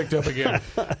 Until he's picked up again.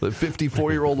 The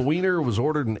 54-year-old Weiner was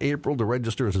ordered in April to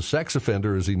register as a sex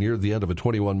offender as he neared the end of a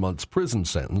 21-month prison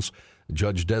sentence. The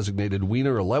judge designated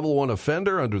Weiner a level 1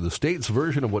 offender under the state's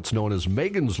version of what's known as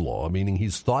Megan's Law, meaning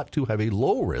he's thought to have a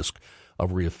low risk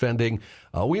of reoffending.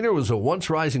 Weiner was a once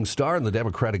rising star in the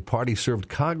Democratic Party, served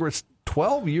Congress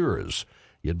 12 years.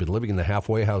 He had been living in the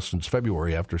halfway house since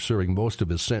February after serving most of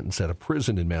his sentence at a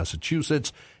prison in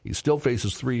Massachusetts. He still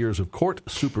faces 3 years of court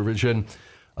supervision.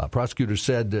 Prosecutors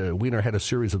said Weiner had a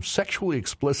series of sexually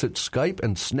explicit Skype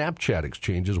and Snapchat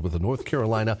exchanges with a North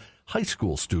Carolina high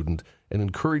school student and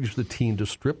encouraged the teen to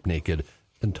strip naked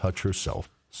and touch herself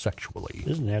sexually.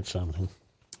 Isn't that something?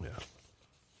 Yeah.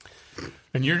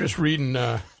 And you're just reading,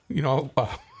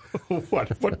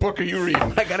 What book are you reading?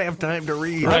 I got to have time to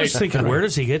read. I was thinking, where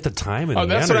does he get the time and the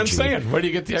that's energy? what I'm saying. Where do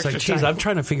you get the extra it's like, geez, time? I'm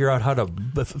trying to figure out how to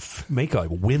make a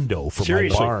window for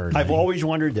Seriously, my barn. I've always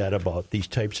wondered that about these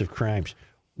types of crimes.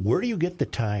 Where do you get the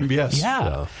time? Yes.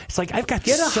 Yeah. It's like, I've got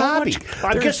Get a so hobby. much.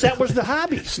 I guess that was the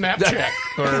hobby. Snapchat.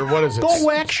 Or what is it? Go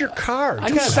wax your car. I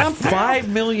Do got something. 5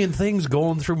 million things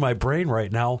going through my brain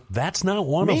right now. That's not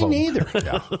one of Me them. neither.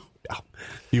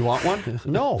 You want one?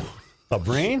 No. A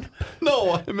brain?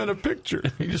 No, I'm in a picture.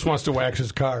 He just wants to wax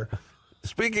his car.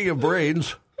 Speaking of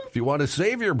brains, if you want to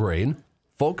save your brain,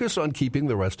 focus on keeping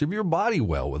the rest of your body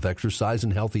well with exercise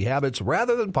and healthy habits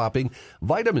rather than popping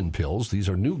vitamin pills. These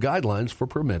are new guidelines for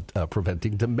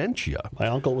preventing dementia. My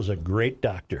uncle was a great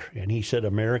doctor, and he said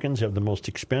Americans have the most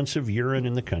expensive urine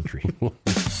in the country.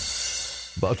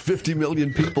 About 50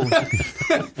 million people.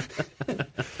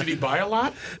 Did he buy a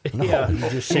lot? Yeah, you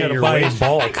just You said gotta you're buy in wasting,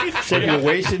 bulk. said you're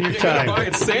wasting your time. Buy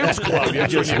at Sam's Club. You're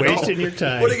just wasting your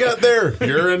time. What do you got there?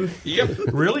 Urine? Yep.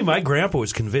 Really, my grandpa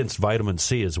was convinced vitamin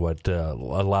C is what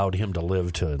allowed him to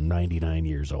live to 99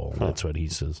 years old. That's what he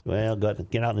says. Well,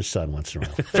 get out in the sun once in a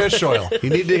while. Fish oil. You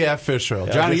need to have fish oil.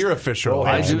 Johnny, you're a fish oil. Go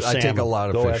guy. have some I take salmon. a lot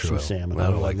of Go fish have some oil. salmon. I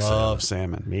don't like love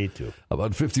salmon. Me too.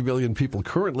 About 50 million people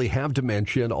currently have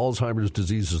dementia, and Alzheimer's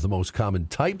disease is the most common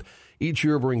type. Each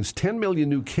year brings 10 million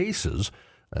new cases,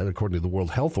 according to the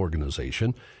World Health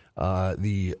Organization.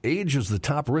 The age is the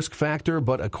top risk factor,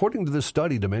 but according to this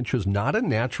study, dementia is not a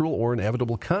natural or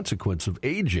inevitable consequence of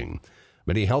aging.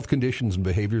 Many health conditions and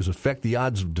behaviors affect the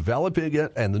odds of developing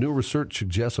it, and the new research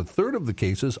suggests a third of the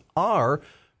cases are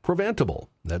preventable.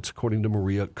 That's according to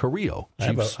Maria Carrillo.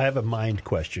 I have a mind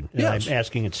question, and Yes. I'm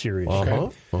asking it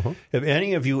seriously. Have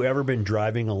any of you ever been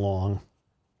driving along?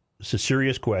 It's a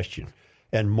serious question,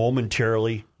 and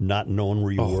momentarily not known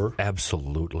where you were?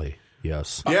 Absolutely.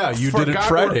 Yes. Yeah, you did it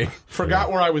Friday.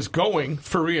 Forgot where I was going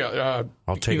for real.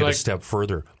 I'll take it a step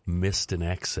further. Missed an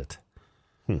exit.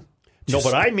 No,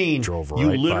 but I mean, drove you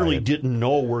right by literally it. didn't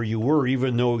know where you were,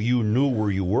 even though you knew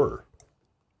where you were.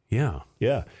 Yeah.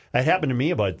 Yeah, that happened to me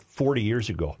about 40 years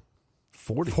ago.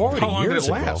 40 How long did years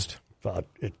it ago. last?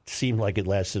 It seemed like it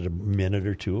lasted a minute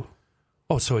or two.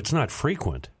 Oh, so it's not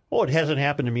frequent. Oh, it hasn't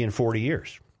happened to me in 40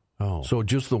 years. Oh. So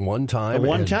just the one time?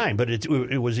 One time, but it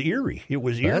was eerie. It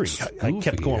was eerie. That's I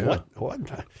kept goofy, going, yeah.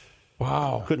 what?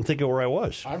 Wow. Couldn't think of where I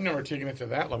was. I've never taken it to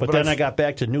that level. But then I got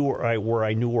back to where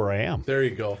I knew where I am. There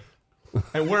you go.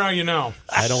 And where are you now?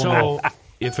 I don't know.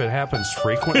 If it happens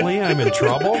frequently, I'm in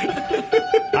trouble.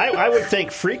 I would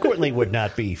think frequently would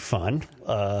not be fun.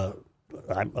 I'm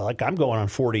going on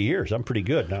 40 years. I'm pretty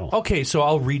good now. Okay, so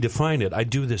I'll redefine it. I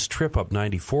do this trip up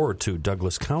 94 to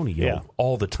Douglas County Yeah.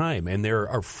 all the time, and there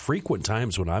are frequent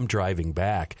times when I'm driving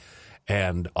back,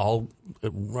 and I'll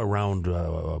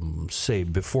around say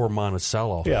before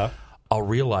Monticello. Yeah. I'll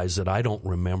realize that I don't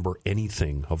remember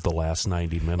anything of the last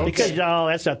 90 minutes. Because no,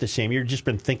 that's not the same. You've just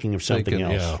been thinking of something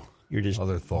Thinking, else. yeah. You're just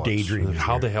Other thoughts. daydreaming.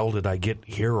 How the hell did I get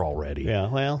here already? Yeah,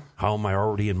 well, How am I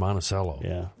already in Monticello?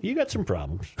 yeah. You got some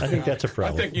problems. I think that's a I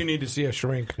problem. think you need to see a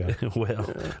shrink. Yeah, Well,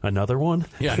 another one?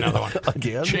 another one.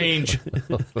 Again? Change.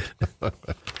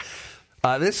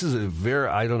 This is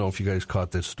I don't know if you guys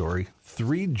caught this story.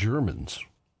 3 Germans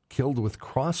killed with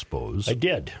crossbows I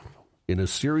did. in a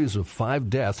series of 5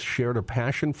 deaths shared a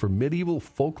passion for medieval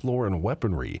folklore and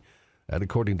weaponry. And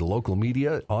according to local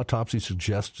media, autopsy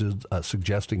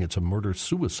suggesting it's a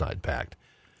murder-suicide pact.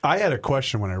 I had a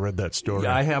question when I read that story.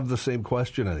 I have the same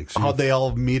question, I think. How'd they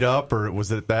all meet up, or was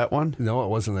it that one? No, it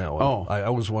wasn't that one. Oh. I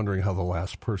was wondering how the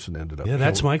last person ended up. Yeah,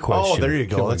 that's my question. Oh, there you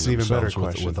go. killing That's an even better themselves with-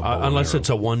 question. with a bow and Unless arrow. it's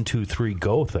a 1, 2, 3,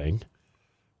 go thing.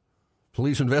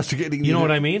 Police investigating. You know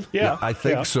what I mean? Yeah. I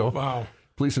think Yeah. so. Wow.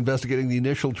 Police investigating the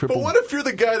initial triple. But what if you're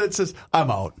the guy that says, I'm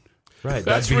out? Right.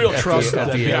 That's real trust.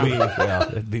 That'd be Yeah. me.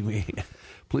 That'd be me.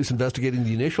 Police investigating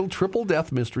the initial triple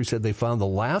death mystery said they found the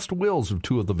last wills of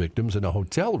 2 of the victims in a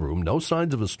hotel room. No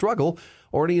signs of a struggle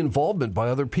or any involvement by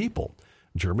other people.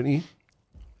 Germany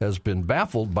has been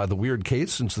baffled by the weird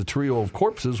case since the trio of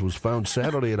corpses was found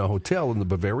Saturday in a hotel in the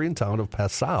Bavarian town of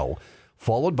Passau,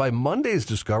 followed by Monday's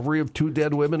discovery of 2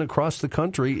 dead women across the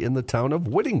country in the town of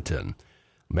Whittington.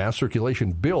 Mass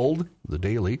circulation Bild, the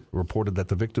Daily, reported that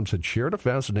the victims had shared a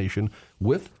fascination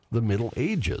with the Middle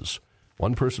Ages.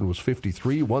 One person was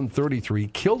 53, one 33,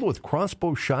 killed with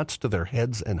crossbow shots to their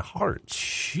heads and hearts.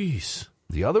 Jeez.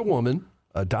 The other woman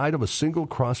died of a single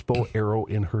crossbow arrow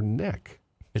in her neck.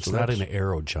 It's So not that's an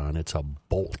arrow, John. It's a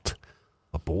bolt.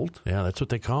 a bolt. Yeah, that's what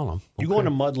they call them. You going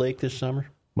to Mud Lake this summer?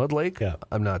 Mud Lake? Yeah.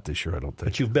 I'm not this year, I don't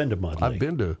think. But you've been to Mud Lake. I've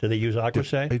been to. Do they use Are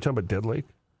Aquaside? you talking about Dead Lake?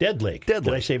 Dead Lake. Dead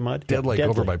Did Lake. I say Mud? Dead Yeah, Lake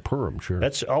over by Perham, sure.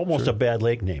 That's almost a bad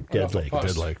lake name, Dead Lake. Us.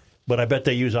 Dead Lake. But I bet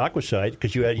they use Aquaside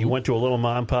because you went to a little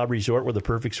mom and pop resort with a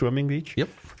perfect swimming beach. Yep.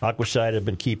 Aquaside have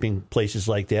been keeping places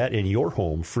like that in your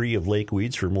home free of lake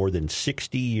weeds for more than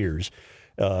 60 years.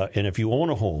 And if you own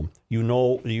a home, you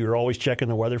know you're always checking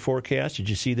the weather forecast. Did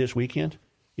you see this weekend?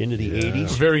 Into the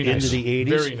 80s. Very nice. Into the 80s.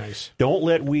 Very nice. Don't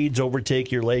let weeds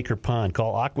overtake your lake or pond.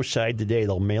 Call Aquaside today.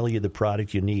 They'll mail you the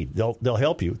product you need. They'll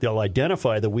help you. They'll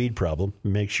identify the weed problem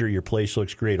and make sure your place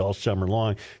looks great all summer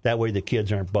long. That way the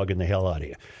kids aren't bugging the hell out of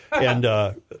you. And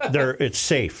it's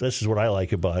safe. This is what I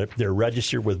like about it. They're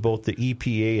registered with both the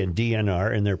EPA and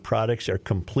DNR, and their products are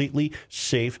completely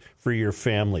safe for your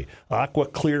family. Aqua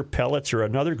Clear pellets are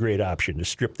another great option to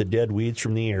strip the dead weeds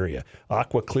from the area.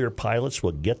 Aqua Clear pilots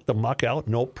will get the muck out,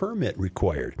 no permit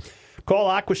required. Call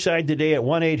Aquaside today at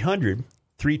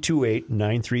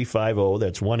 1-800-328-9350.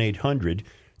 That's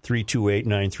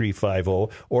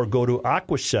 1-800-328-9350. Or go to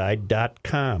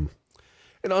aquaside.com.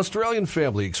 An Australian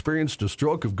family experienced a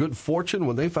stroke of good fortune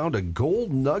when they found a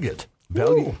gold nugget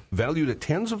valued at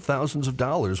tens of thousands of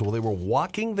dollars while they were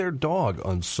walking their dog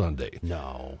on Sunday.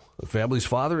 No. The family's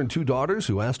father and 2 daughters,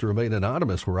 who asked to remain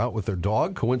anonymous, were out with their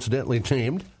dog, coincidentally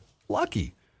named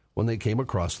Lucky, when they came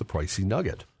across the pricey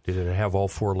nugget. Did it have all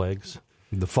 4 legs?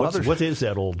 The father, What is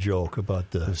that old joke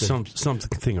about the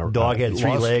Something. dog had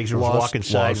 3 legs and was walking lost.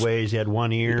 sideways, he had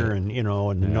one ear, and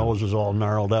the nose was all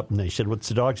gnarled up, and they said, "What's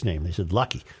the dog's name?" They said,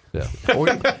 "Lucky." Yeah.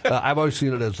 I've always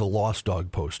seen it as the lost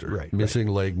dog poster. Right, Missing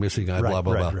leg, missing eye, Right, blah,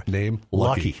 blah, right, blah. right. Name,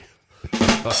 Lucky.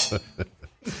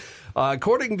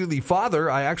 According to the father,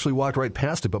 I actually walked right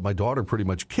past it, but my daughter pretty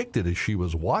much kicked it as she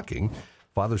was walking.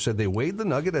 Father said they weighed the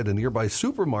nugget at a nearby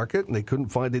supermarket, and they couldn't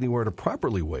find anywhere to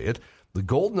properly weigh it. The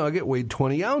gold nugget weighed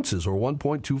 20 ounces, or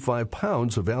 1.25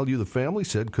 pounds, a value the family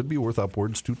said could be worth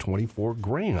upwards to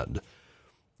 $24,000.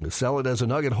 To sell it as a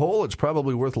nugget whole, it's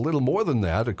probably worth a little more than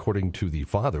that, according to the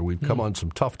father. We've come on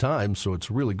some tough times, so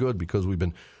it's really good because we've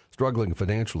been struggling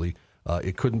financially.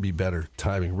 It couldn't be better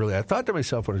timing, really. I thought to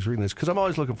myself when I was reading this, because I'm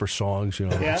always looking for songs,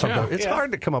 It's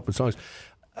hard to come up with songs.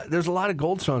 There's a lot of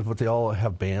gold songs, but they all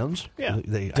have bands. Yeah.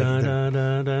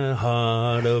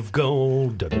 Heart of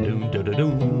gold.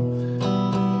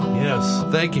 Yes.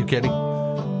 Thank you, Kenny.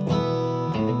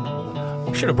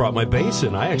 I should have brought my bass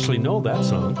in. I actually know that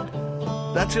song.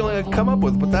 That's the only I come up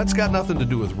with, but that's got nothing to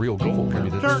do with real gold. I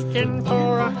mean,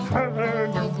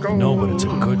 No, but it's a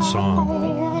good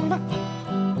song.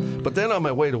 But then on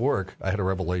my way to work, I had a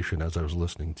revelation as I was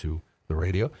listening to the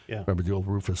radio. Yeah. Remember the old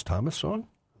Rufus Thomas song?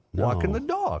 Walking the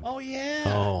dog. Oh,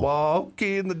 yeah.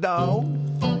 Walking the dog.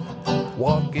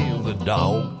 Walking the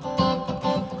dog.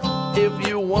 If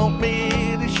you want me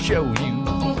to show you,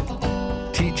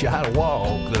 teach you how to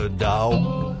walk the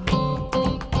dog.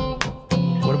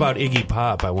 What about Iggy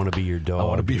Pop? I want to be your dog. I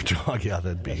want to be your dog. Yeah,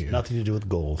 that'd be here. Nothing to do with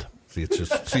gold. See, it's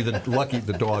just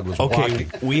the dog was Okay,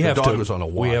 walking. we have the dog to. was on a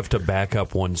walk. We have to back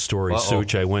up one story, Uh-oh.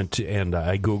 Such. I went to, and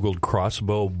I googled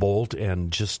crossbow bolt,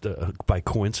 and just by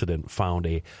coincidence found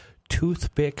a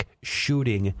toothpick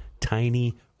shooting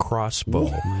tiny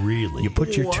crossbow. Really? You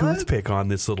put your toothpick on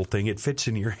this little thing; it fits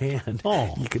in your hand.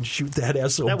 Oh. You can shoot that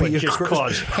SOB That would just across.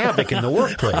 cause havoc in the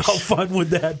workplace. How fun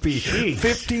would that be? Jeez.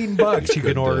 $15. You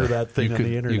can order that thing on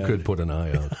the internet. You could put an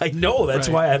eye out. I know. That's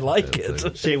why I like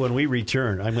it. Say, when we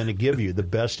return, I'm going to give you the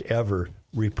best ever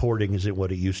reporting isn't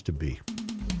what it used to be.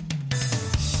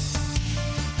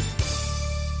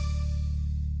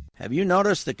 Have you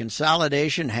noticed the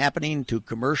consolidation happening to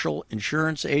commercial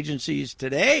insurance agencies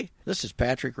today? This is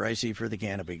Patrick Ricey for the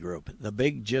Canopy Group. The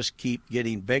big just keep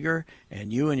getting bigger,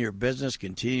 and you and your business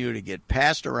continue to get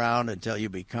passed around until you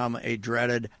become a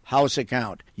dreaded house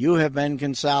account. You have been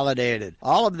consolidated.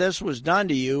 All of this was done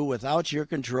to you without your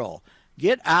control.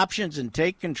 Get options and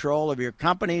take control of your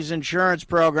company's insurance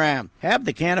program. Have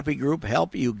the Canopy Group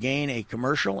help you gain a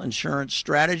commercial insurance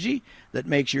strategy that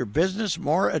makes your business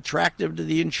more attractive to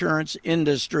the insurance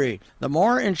industry. The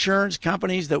more insurance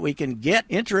companies that we can get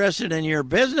interested in your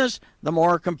business, the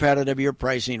more competitive your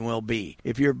pricing will be.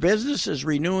 If your business is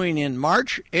renewing in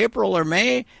March, April, or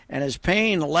May and is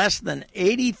paying less than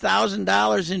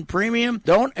 $80,000 in premium,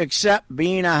 don't accept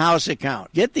being a house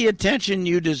account. Get the attention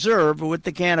you deserve with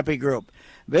the Canopy Group.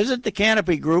 Visit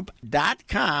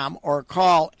thecanopygroup.com or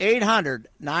call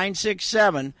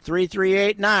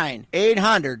 800-967-3389.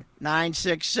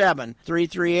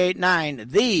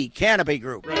 800-967-3389. The Canopy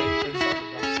Group.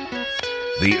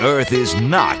 The earth is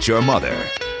not your mother.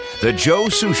 The Joe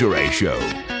Souchere Show.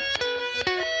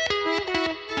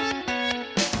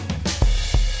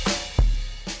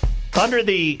 Under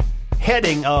the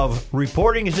heading of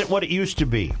reporting isn't what it used to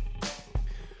be,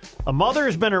 a mother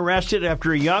has been arrested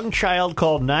after a young child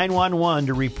called 911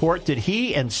 to report that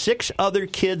he and 6 other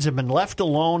kids have been left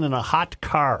alone in a hot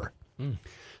car.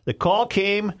 The call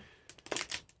came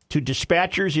to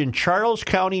dispatchers in Charles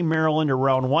County, Maryland,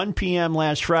 around 1 p.m.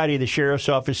 last Friday, the sheriff's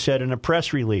office said in a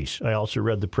press release. I also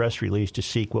read the press release to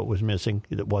seek what was missing.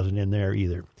 It wasn't in there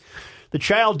either. The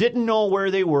child didn't know where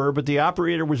they were, but the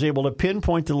operator was able to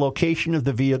pinpoint the location of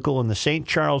the vehicle in the St.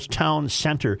 Charles Town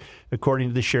Center, according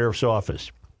to the sheriff's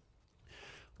office.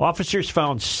 Officers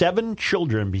found 7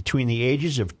 children between the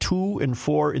ages of 2 and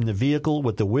 4 in the vehicle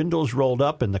with the windows rolled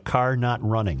up and the car not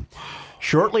running.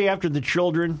 Shortly after the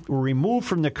children were removed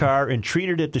from the car and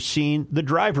treated at the scene, the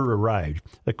driver arrived.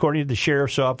 According to the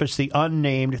sheriff's office, the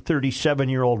unnamed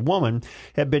 37-year-old woman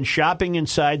had been shopping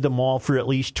inside the mall for at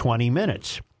least 20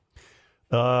 minutes.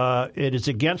 It is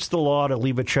against the law to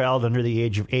leave a child under the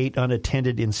age of 8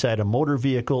 unattended inside a motor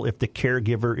vehicle if the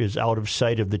caregiver is out of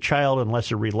sight of the child,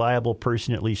 unless a reliable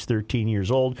person at least 13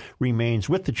 years old remains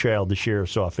with the child, the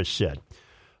sheriff's office said.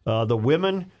 The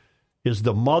woman is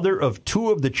the mother of 2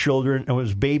 of the children and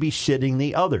was babysitting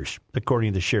the others,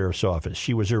 according to the sheriff's office.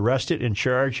 She was arrested and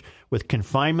charged with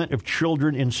confinement of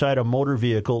children inside a motor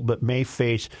vehicle, but may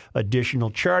face additional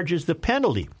charges. The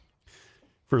penalty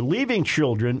for leaving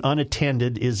children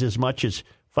unattended is as much as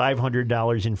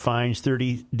 $500 in fines,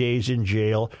 30 days in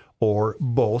jail, or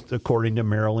both, according to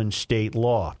Maryland state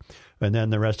law. And then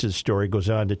the rest of the story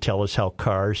goes on to tell us how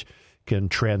cars can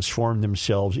transform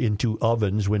themselves into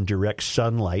ovens when direct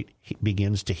sunlight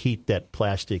begins to heat that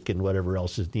plastic and whatever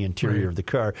else is in the interior of the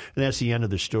car. And that's the end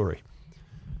of the story.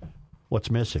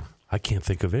 What's missing? I can't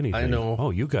think of anything. I know.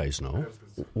 Oh, you guys know.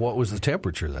 What was the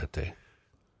temperature that day?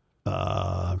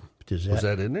 Was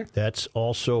that in there? That's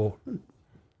also.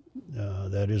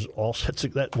 That is also.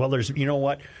 Well, there's. You know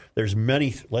what? There's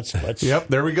many. Let's. Yep,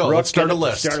 there we go. Brooke, Let's start a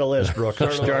list. Start a list, Brooke.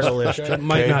 Start a list. It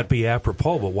might not be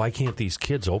apropos, but why can't these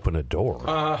kids open a door?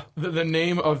 The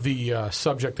name of the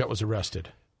subject that was arrested.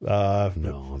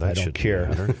 No, that I don't shouldn't care.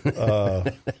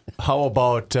 matter. How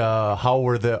about how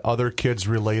were the other kids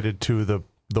related to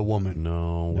the woman?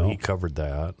 No, he covered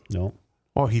that. No.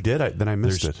 Oh, he did? Then I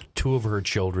missed There's it. 2 of her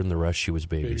children. The rest she was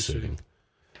babysitting.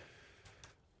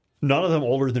 None of them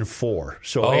older than 4.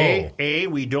 So Oh. A,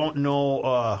 we don't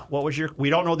know what was we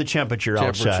don't know the temperature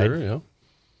outside.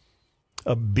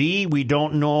 Yeah. B, we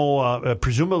don't know.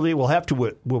 Presumably, we'll have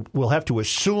to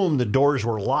assume the doors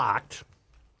were locked.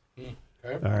 Okay.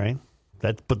 All right,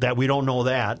 but we don't know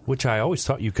that. Which I always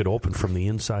thought you could open from the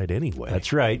inside anyway.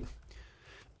 That's right.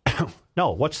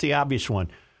 No, what's the obvious one?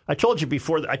 I told you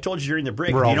before. I told you during the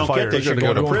break. We're If you all don't fired. get this, You're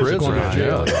you're going going to prison. Going to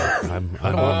jail.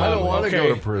 I don't want to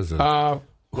go to prison.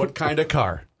 What kind of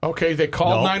car? Okay, they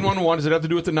called No. 911. Does it have to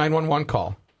do with the 911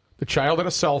 call? The child had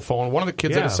a cell phone. One of the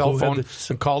kids had Yeah, a cell who had phone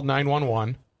and called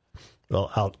 911.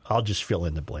 Well, I'll just fill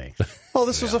in the blanks. Oh,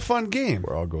 this was a fun game.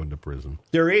 We're all going to prison.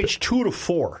 They're aged 2 to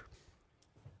 4.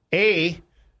 A,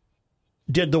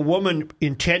 did the woman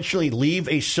intentionally leave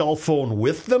a cell phone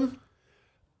with them?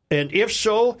 And if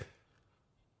so,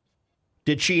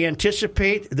 did she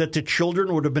anticipate that the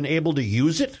children would have been able to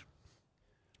use it?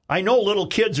 I know little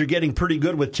kids are getting pretty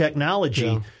good with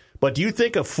technology, but do you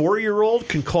think a 4-year-old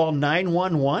can call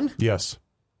 911? Yes.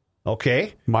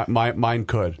 Okay. Mine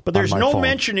could. But there's on my no phone.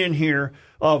 mention in here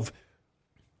of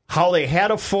how they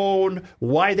had a phone,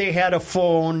 why they had a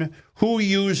phone, who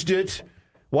used it,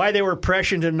 why they were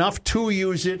prescient enough to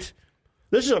use it.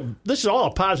 This is all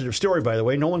a positive story, by the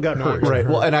way. No one got hurt. Right.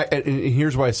 Well, and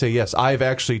here's why I say yes. I've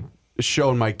actually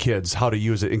shown my kids how to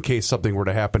use it in case something were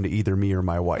to happen to either me or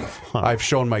my wife. I've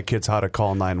shown my kids how to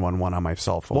call 911 on my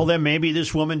cell phone. Well, then maybe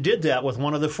this woman did that with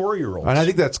one of the 4-year-olds. And I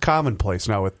think that's commonplace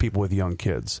now with people with young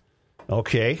kids.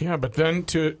 Okay. Yeah, but then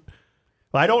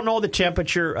I don't know the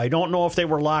temperature. I don't know if they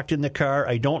were locked in the car.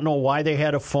 I don't know why they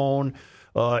had a phone.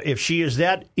 If she is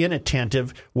that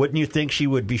inattentive, wouldn't you think she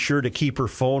would be sure to keep her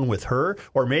phone with her?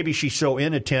 Or maybe she's so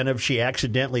inattentive she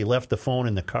accidentally left the phone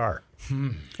in the car.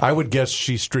 I would guess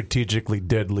she strategically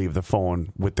did leave the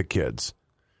phone with the kids.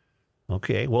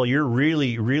 Okay. Well, you're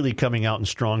really, really coming out in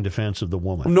strong defense of the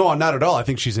woman. No, not at all. I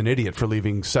think she's an idiot for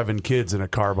leaving 7 kids in a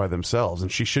car by themselves,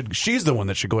 and she's the one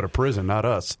that should go to prison, not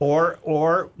us.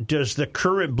 Or does the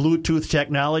current Bluetooth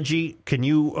technology, can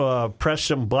you press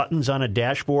some buttons on a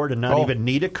dashboard and not even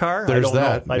need a car? There's I don't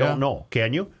that, know. I don't know.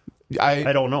 Can you?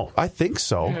 I don't know. I think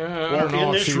so. I don't know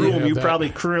in if this she room, had you that. probably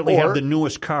currently Or- have the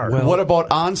newest car. What about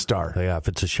OnStar? Yeah, if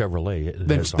it's a Chevrolet, it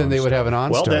Then has they would OnStar. have an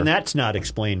OnStar. well, then that's not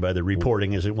explained by the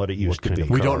reporting, isn't what it used to kind be. of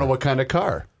we don't know what kind of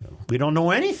car. We don't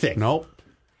know anything. Nope.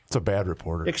 It's a bad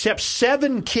reporter. Except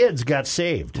 7 kids got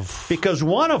saved because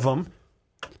one of them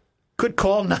could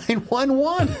call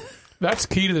 911. That's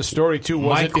key to the story, too.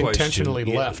 Was it intentionally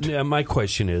left? Yeah, my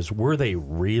question is, were they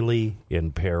really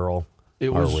in peril?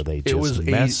 It was- or were they it just was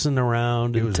 80 messing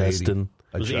around It and was testing?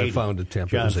 80. I found a temp.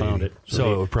 John it was found 80. it.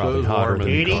 So it was probably it was hotter warm than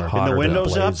in the 80 car. and hotter the than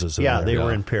windows up. blazes in Yeah, there. they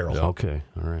were in peril. Okay,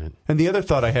 all right. And the other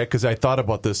thought I had, because I thought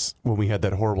about this when we had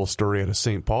that horrible story out of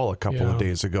St. Paul a couple of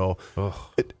days ago.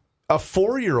 A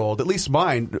 4-year-old, at least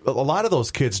mine, a lot of those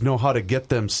kids know how to get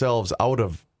themselves out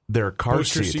of their car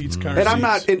Booster seat. seats, car and I'm seats.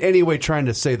 not in any way trying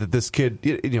to say that this kid,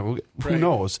 who Right.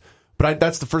 knows? But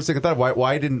that's the first thing I thought.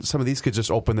 Why didn't some of these kids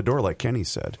just open the door like Kenny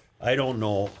said? I don't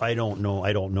know.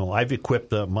 I've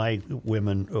equipped my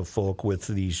women folk with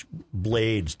these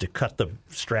blades to cut the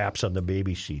straps on the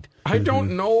baby seat. I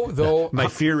don't know, though. My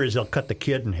fear is they'll cut the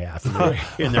kid in half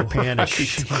in their panic.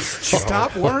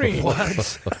 Stop worrying.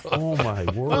 Oh, my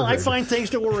word. Well, I find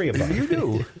things to worry about. You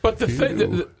do. But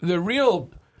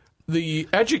the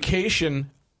education,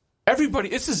 everybody,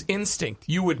 this is instinct.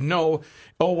 You would know,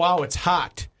 oh, wow, it's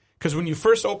hot. Because when you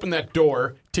first open that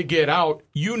door to get out,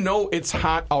 you know it's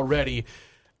hot already.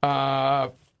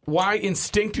 Why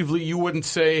instinctively you wouldn't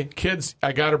say, kids,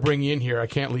 I got to bring you in here. I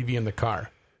can't leave you in the car.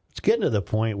 It's getting to the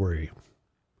point where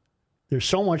there's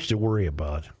so much to worry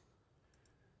about.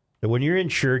 That when you're in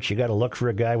church, you got to look for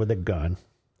a guy with a gun.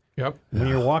 Yep. When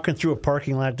you're walking through a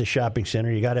parking lot at the shopping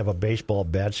center, you got to have a baseball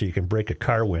bat so you can break a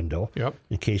car window. Yep.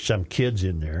 In case some kid's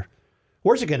in there.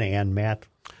 Where's it going to end, Matt?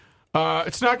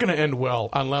 It's not going to end well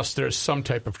unless there's some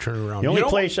type of turnaround. The only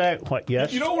place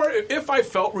yes? You know where, if I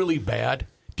felt really bad,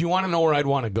 do you want to know where I'd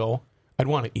want to go? I'd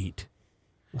want to eat.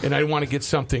 And I'd want to get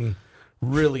something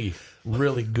really,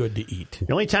 really good to eat.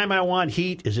 The only time I want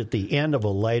heat is at the end of a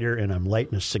lighter, and I'm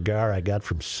lighting a cigar I got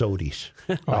from Sodies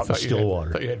out in Stillwater.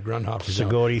 I thought you had Grundhoff's.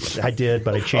 Sodies, I did,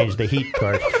 but I changed the heat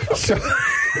part.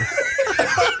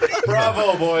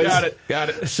 Bravo, boys. Got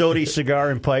it. Sodi Cigar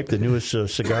and Pipe, the newest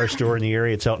cigar store in the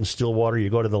area. It's out in Stillwater.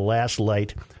 You go to the last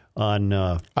light on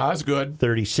Osgood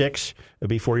 36.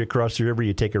 Before you cross the river,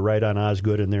 you take a right on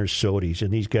Osgood, and there's Sodi's.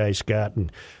 And these guys, Scott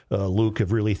and Luke,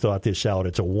 have really thought this out.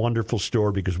 It's a wonderful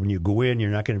store because when you go in, you're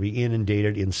not going to be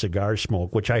inundated in cigar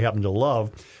smoke, which I happen to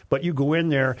love. But you go in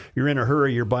there, you're in a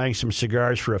hurry, you're buying some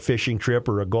cigars for a fishing trip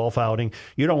or a golf outing.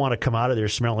 You don't want to come out of there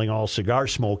smelling all cigar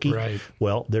smoky. Right.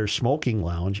 Well, their smoking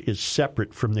lounge is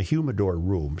separate from the humidor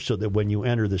room, so that when you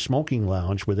enter the smoking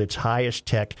lounge with its highest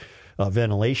tech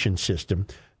ventilation system,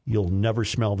 you'll never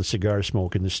smell the cigar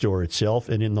smoke in the store itself,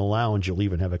 and in the lounge you'll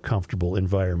even have a comfortable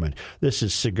environment. This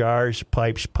is cigars,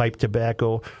 pipes, pipe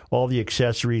tobacco, all the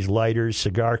accessories, lighters,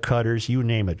 cigar cutters, you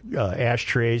name it,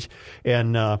 ashtrays,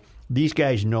 and these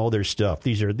guys know their stuff.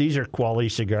 These are quality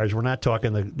cigars. We're not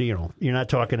talking you're not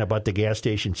talking about the gas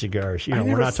station cigars.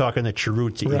 We're not talking the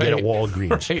cheroots that you get at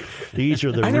Walgreens. Right. These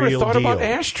are the I real deal. never thought about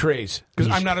ashtrays because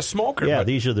I'm not a smoker. Yeah, but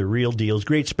these are the real deals.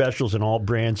 Great specials in all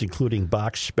brands, including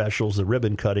box specials. The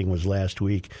ribbon cutting was last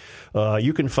week.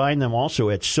 You can find them also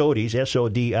at Sodies,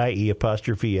 SODIE''S,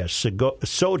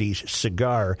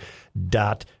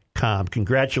 SodiesCigar.com.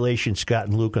 Congratulations, Scott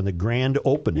and Luke, on the grand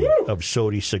opening of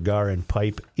Sodi Cigar and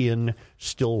Pipe in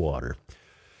Stillwater.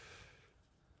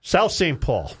 South St.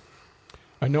 Paul.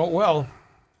 I know it well.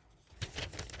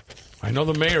 I know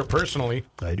the mayor personally.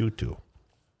 I do too.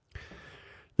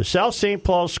 The South St.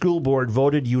 Paul School Board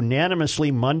voted unanimously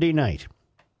Monday night.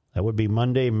 That would be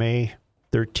Monday, May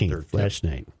 13th, last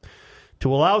night,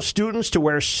 to allow students to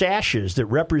wear sashes that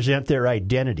represent their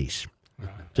identities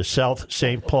to South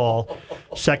St. Paul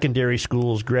Secondary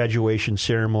School's graduation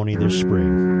ceremony this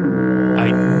spring.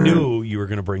 I knew you were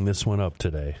going to bring this one up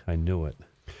today. I knew it.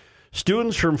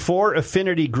 Students from 4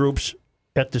 affinity groups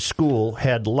at the school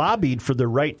had lobbied for the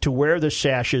right to wear the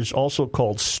sashes, also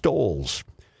called stoles.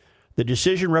 The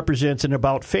decision represents an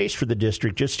about-face for the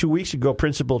district. Just 2 weeks ago,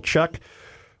 Principal Chuck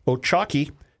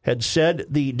Ochaki had said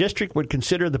the district would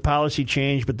consider the policy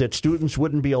change, but that students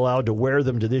wouldn't be allowed to wear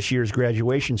them to this year's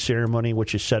graduation ceremony,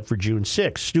 which is set for June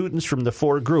 6th. Students from the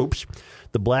 4 groups,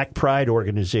 the Black Pride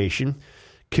Organization,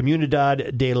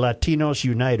 Comunidad de Latinos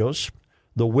Unidos,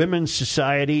 the Women's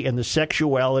Society, and the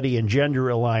Sexuality and Gender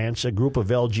Alliance, a group of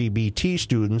LGBT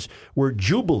students, were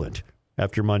jubilant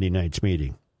after Monday night's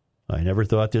meeting. I never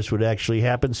thought this would actually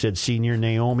happen, said senior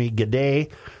Naomi Gade,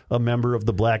 a member of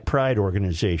the Black Pride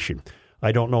Organization.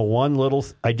 I didn't know one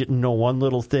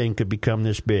little thing could become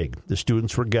this big. The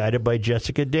students were guided by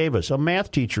Jessica Davis, a math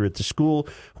teacher at the school,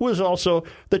 who was also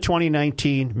the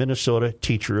 2019 Minnesota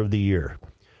Teacher of the Year.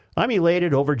 I'm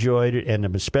elated, overjoyed, and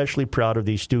I'm especially proud of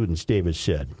these students, Davis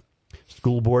said.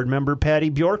 School board member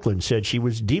Patty Bjorklund said she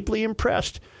was deeply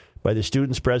impressed by the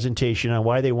students' presentation on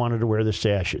why they wanted to wear the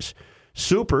sashes.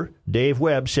 Super Dave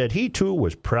Webb said he, too,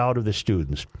 was proud of the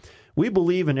students. We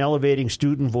believe in elevating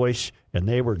student voice, and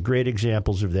they were great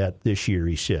examples of that this year,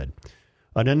 he said.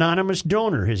 An anonymous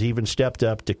donor has even stepped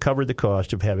up to cover the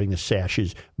cost of having the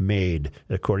sashes made,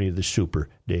 according to the Super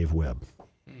Dave Webb.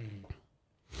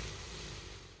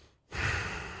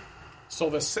 So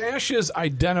the sashes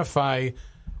identify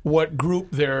what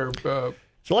group they're... So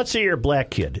let's say you're a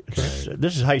black kid.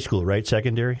 This is high school, right?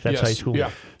 Secondary? That's Yes, high school?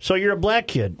 yeah. So you're a black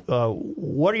kid.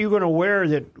 What are you going to wear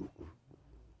that...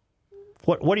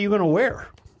 What are you going to wear?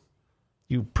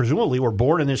 You presumably were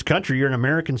born in this country. You're an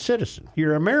American citizen.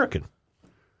 You're American.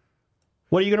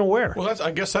 What are you going to wear? Well, I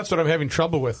guess that's what I'm having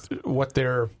trouble with, what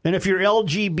they're... And if you're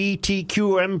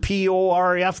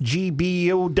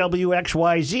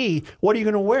LGBTQMPORFGBOWXYZ, what are you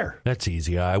going to wear? That's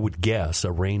easy. I would guess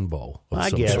a rainbow of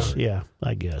some sort. Yeah,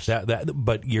 I guess.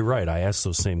 But you're right. I asked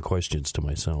those same questions to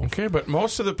myself. Okay, but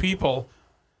most of the people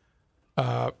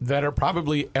that are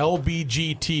probably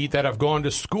LBGT that have gone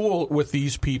to school with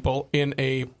these people in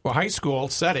a high school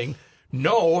setting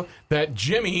know that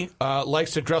Jimmy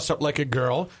likes to dress up like a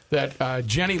girl, that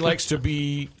Jenny likes to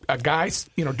be a guy,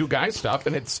 do guy stuff,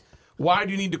 and it's why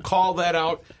do you need to call that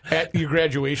out at your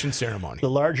graduation ceremony? The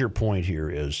larger point here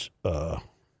is,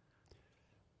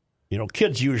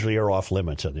 kids usually are off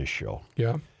limits on this show.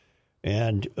 Yeah.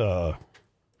 And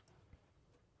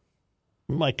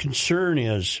my concern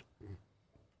is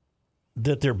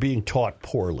that they're being taught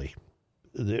poorly.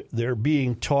 They're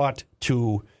being taught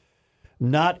to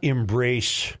not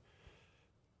embrace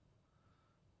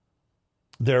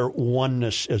their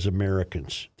oneness as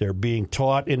Americans. They're being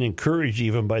taught and encouraged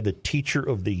even by the teacher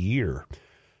of the year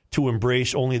to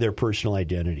embrace only their personal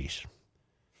identities.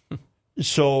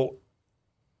 So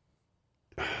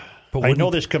I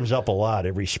know this comes up a lot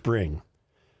every spring,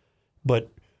 but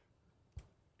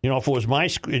if it was my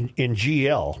school in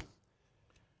GL,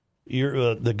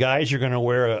 the guys are going to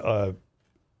wear a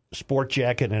sport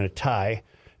jacket and a tie,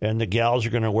 and the gals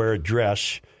are going to wear a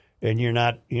dress, and you're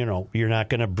not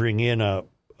going to bring in a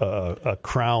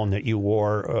crown that you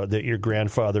wore that your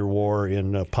grandfather wore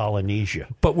in Polynesia.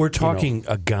 But we're talking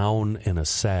a gown and a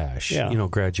sash.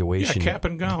 Graduation, cap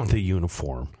and gown, the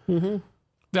uniform. Mm-hmm.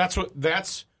 That's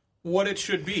what it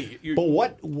should be. But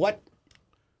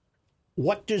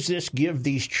what does this give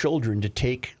these children to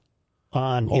take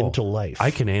on into life? I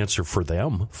can answer for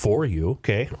them for you.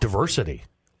 Okay, diversity.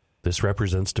 This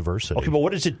represents diversity. Okay, but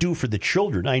what does it do for the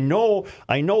children? I know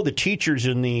the teachers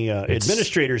and the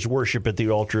administrators worship at the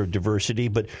altar of diversity,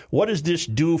 but what does this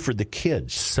do for the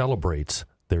kids? Celebrates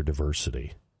their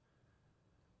diversity,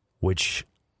 which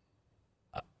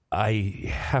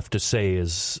I have to say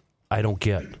is I don't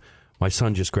get. My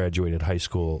son just graduated high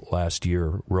school last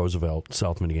year, Roosevelt,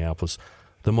 South Minneapolis,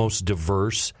 the most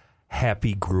diverse,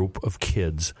 happy group of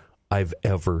kids I've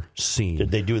ever seen.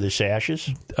 Did they do the sashes?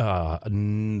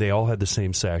 They all had the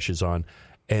same sashes on,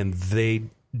 and they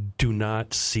do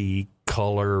not see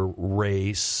color,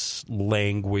 race,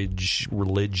 language,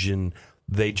 religion.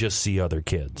 They just see other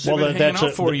kids. They've been hanging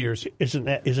out 4 years. Isn't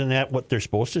that what they're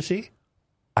supposed to see?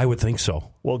 I would think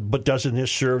so. Well, but doesn't this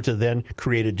serve to then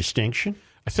create a distinction?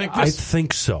 I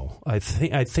think so. I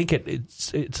think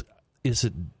it's is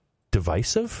it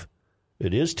divisive?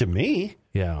 It is to me.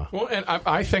 Yeah. Well, and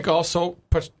I think also,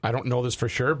 I don't know this for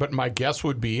sure, but my guess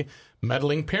would be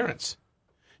meddling parents.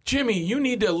 Jimmy, you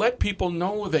need to let people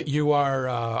know that you are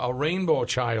a rainbow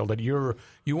child, that you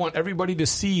want everybody to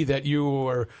see that you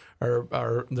are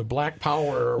the black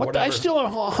power or whatever. I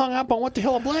still hung up on what the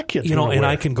hell a black kid's and wear.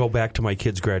 I can go back to my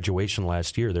kid's graduation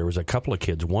last year. There was a couple of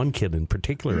kids, one kid in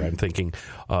particular, I'm thinking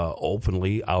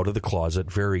openly out of the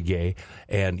closet, very gay,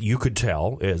 and you could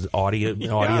tell as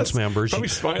audience members,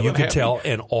 you could tell,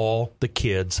 and all the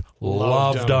kids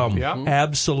loved him. Yeah.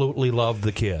 Absolutely loved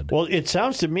the kid. Well, it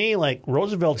sounds to me like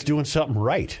Roosevelt's doing something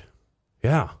right.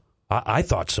 Yeah. I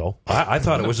thought so. I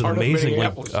thought it was an amazing.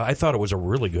 I thought it was a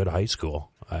really good high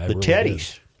school. The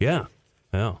Teddies. Yeah.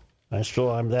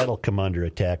 That'll come under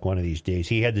attack one of these days.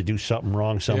 He had to do something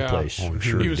wrong someplace. Yeah. I'm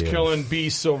sure he was killing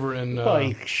beasts over in.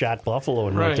 He shot buffalo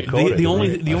in North Dakota. The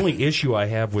only issue I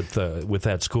have with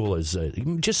that school is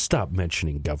just stop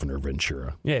mentioning Governor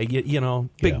Ventura. Yeah,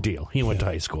 big deal. He went to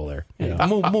high school there. Yeah.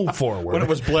 Move forward. When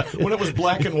it was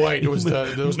black and white, there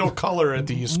was no color at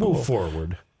the school. Move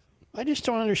forward. I just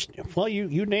don't understand. Well,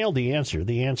 you nailed the answer.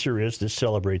 The answer is this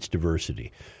celebrates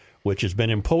diversity, which has been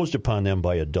imposed upon them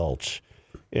by adults.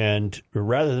 And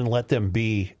rather than let them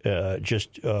be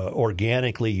just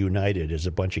organically united as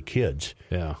a bunch of kids,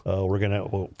 we're going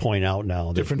to point out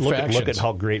now that look at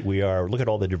how great we are. Look at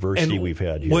all the diversity we've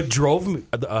had here. What drove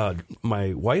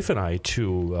my wife and I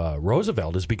to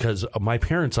Roosevelt is because my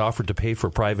parents offered to pay for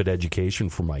private education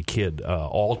for my kid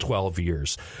all 12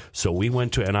 years. So we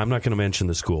went to, and I'm not going to mention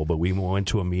the school, but we went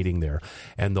to a meeting there.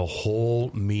 And the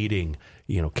whole meeting,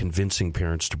 convincing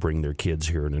parents to bring their kids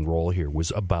here and enroll here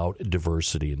was about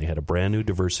diversity. And they had a brand new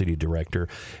diversity director,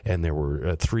 and there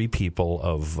were 3 people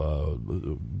of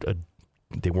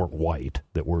they weren't white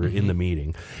that were in the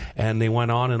meeting. And they went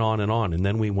on and on and on. And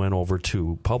then we went over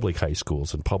to public high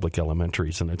schools and public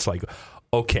elementaries, and it's like,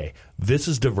 okay, this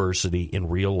is diversity in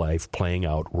real life playing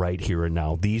out right here and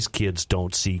now. These kids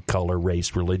don't see color,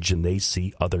 race, religion. They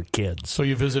see other kids. So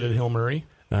you visited Hill Murray?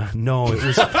 No, it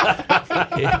was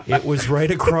it was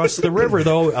right across the river,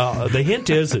 though. The hint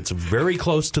is it's very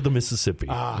close to the Mississippi.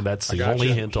 That's the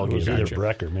only hint I'll give you. Either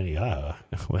Breck or Minnehaha.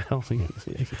 Well,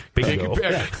 bingo.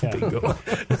 Bingo.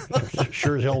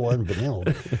 Sure as hell wasn't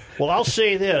vanilla. Well, I'll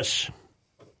say this.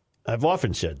 I've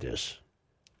often said this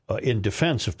in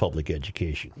defense of public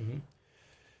education. Mm-hmm.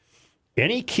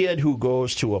 Any kid who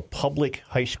goes to a public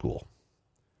high school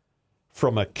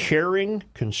from a caring,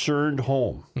 concerned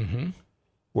home,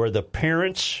 where the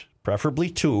parents, preferably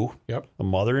 2, a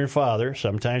mother and father,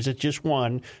 sometimes it's just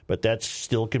 1, but that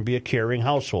still can be a caring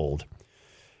household.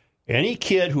 Any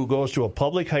kid who goes to a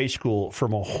public high school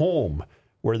from a home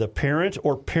where the parent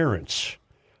or parents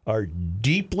are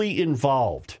deeply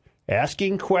involved,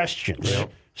 asking questions,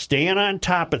 staying on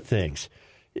top of things,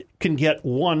 can get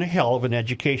one hell of an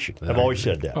education. I've always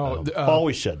said that.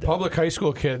 Always said that. Public high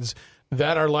school kids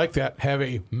that are like that have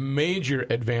a major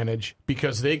advantage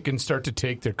because they can start to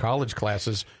take their college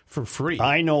classes for free.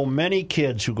 I know many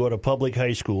kids who go to public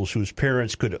high schools whose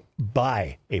parents could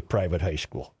buy a private high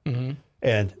school,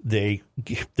 and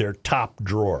they're top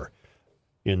drawer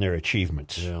in their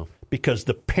achievements. because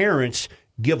the parents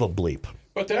give a bleep.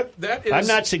 But that is. I'm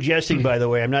not suggesting, by the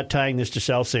way, I'm not tying this to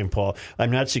South St. Paul.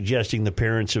 I'm not suggesting the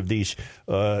parents of these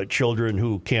children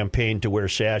who campaign to wear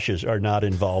sashes are not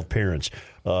involved parents.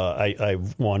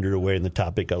 I've wandered away and the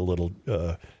topic got a little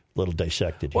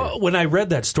dissected here. Well, when I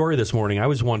read that story this morning, I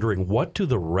was wondering, what do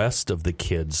the rest of the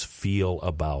kids feel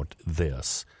about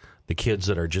this? The kids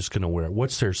that are just going to wear,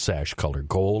 what's their sash color?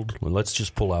 Gold? Well, let's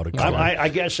just pull out a color. I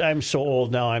guess I'm so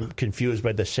old now. I'm confused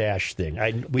by the sash thing.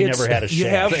 We never had a sash. You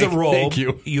have the robe. Thank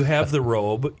you. You have the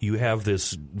robe. You have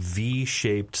this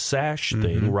V-shaped sash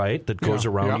thing, right, that goes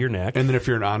around your neck. And then if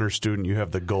you're an honor student, you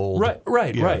have the gold.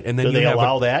 Right. And then Do you they have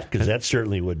allow that? Because that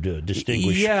certainly would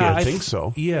distinguish kids. I think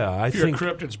so. Yeah, I If you're think. a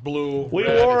crypt, it's blue. We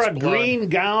red, wore it's a blood. green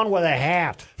gown with a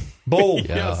hat. Boom.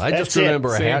 Yeah, I That's just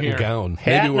remember a Same hat here. and gown. Hat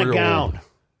Maybe and a we're gown. old.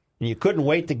 And you couldn't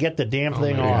wait to get the damn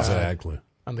thing my off. God. Exactly.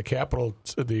 On the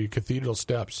the cathedral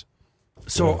steps.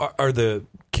 So are the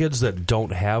kids that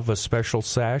don't have a special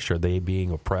sash, are they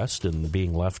being oppressed and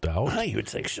being left out? You would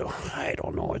think so. I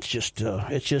don't know. It's just.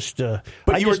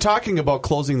 But you were talking about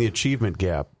closing the achievement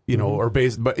gap,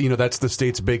 but that's the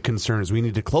state's big concern is we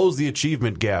need to close the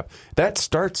achievement gap. That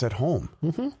starts at home.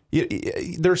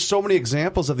 There's so many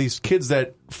examples of these kids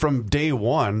that from day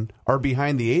one are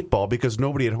behind the 8 ball because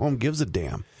nobody at home gives a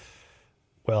damn.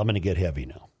 Well, I'm going to get heavy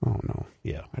now. Oh, no.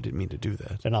 Yeah. I didn't mean to do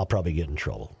that. And I'll probably get in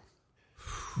trouble.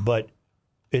 But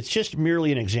it's just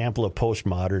merely an example of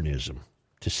postmodernism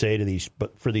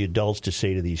for the adults to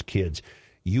say to these kids,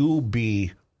 you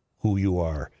be who you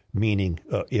are, meaning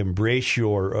embrace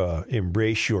your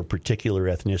particular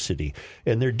ethnicity.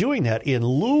 And they're doing that in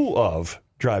lieu of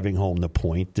driving home the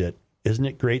point that, isn't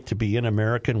it great to be an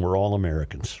American? We're all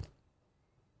Americans.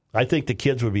 I think the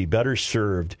kids would be better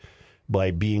served by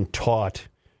being taught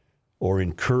or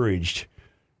encouraged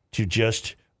to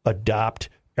just adopt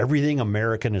everything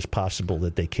American as possible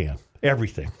that they can.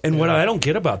 Everything. And what I don't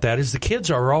get about that is the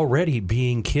kids are already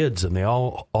being kids, and they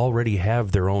all already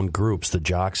have their own groups. The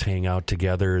jocks hang out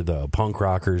together. The punk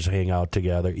rockers hang out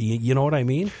together. You know what I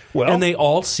mean? Well, and they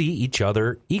all see each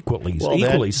other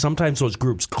equally. Sometimes those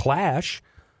groups clash.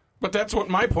 But that's what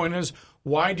my point is.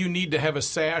 Why do you need to have a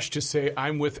sash to say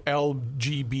I'm with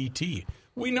LGBT?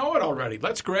 We know it already.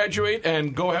 Let's graduate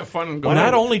and go have fun and go. Well,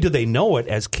 not only do they know it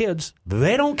as kids,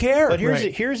 they don't care. But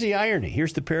here's the irony.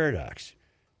 Here's the paradox.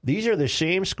 These are the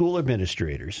same school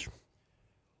administrators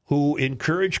who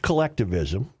encourage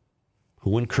collectivism,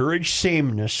 who encourage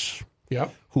sameness,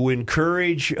 who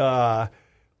encourage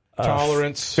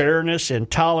tolerance, fairness,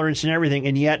 and tolerance and everything.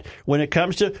 And yet, when it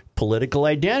comes to political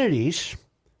identities,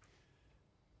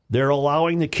 they're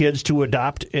allowing the kids to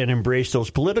adopt and embrace those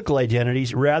political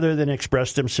identities rather than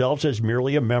express themselves as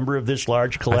merely a member of this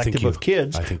large collective of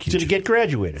kids to get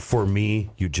graduated. For me,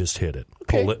 you just hit it.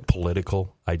 Okay.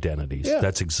 Political identities. Yeah.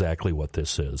 That's exactly what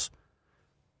this is.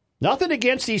 Nothing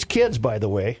against these kids, by the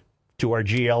way, to our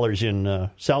GLers in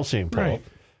South St. Paul. Right.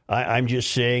 I'm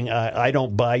just saying I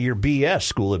don't buy your BS,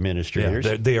 school administrators.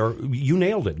 Yeah, they are. You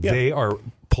nailed it. Yeah. They are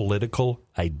political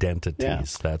identities.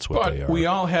 Yeah. That's what they But are. we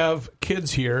all have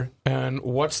kids here, and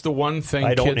what's the one thing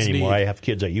I don't kids anymore. need? I have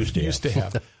kids I used to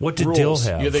have. What did rules. Dill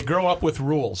have? Yeah, they grow up with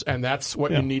rules, and that's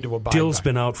what you need to abide Dill's by.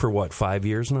 been out for, 5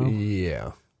 years now?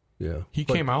 Yeah. He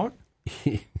came out?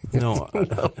 No.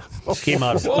 Came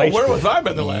out of Whoa, high where school. have I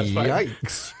been the last 5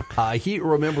 years?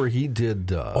 Yikes. He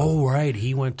did. Oh, right.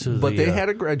 He went to But they had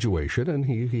a graduation, and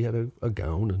he had a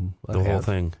gown and a the hat. whole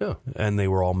thing. Yeah. And they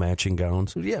were all matching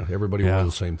gowns. Yeah, everybody wore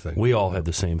the same thing. We all had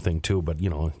the same thing, too. But,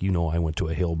 I went to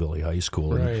a hillbilly high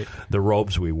school. And Right. the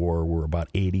robes we wore were about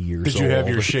 80 years old. Did you have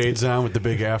your shades on with the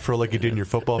big afro like you did in your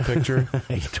football picture?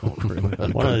 I don't remember.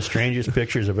 One of the strangest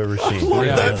pictures I've ever seen.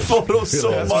 That photo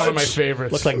so That's much. one of my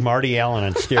favorites. Looked like Marty Allen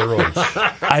on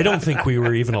steroids. I don't think we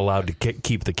were even allowed to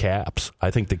keep the caps.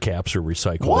 I think the caps are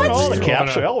recycled. Oh, the every year.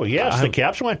 caps. Oh, yes, the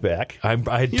caps went back. I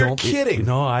You're don't. kidding.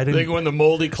 No, I They didn't. go in the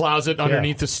moldy closet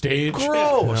underneath the stage.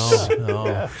 Gross.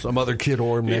 No. Some other kid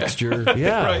wore them next year.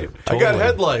 Yeah, Right. I got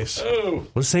head lice. Oh. Well,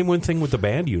 the same thing with the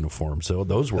band uniforms. So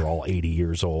those were all 80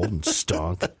 years old and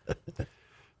stunk.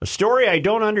 A story I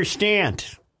don't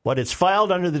understand, but it's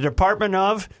filed under the Department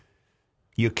of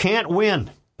You Can't Win.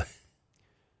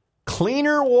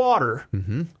 Cleaner water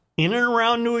in and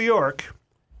around New York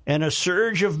and a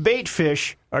surge of bait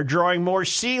fish are drawing more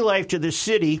sea life to the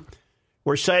city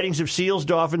where sightings of seals,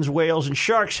 dolphins, whales, and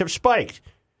sharks have spiked.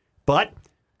 But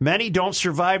many don't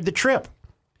survive the trip.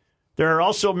 There are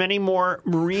also many more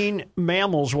marine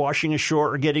mammals washing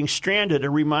ashore or getting stranded, a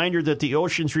reminder that the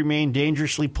oceans remain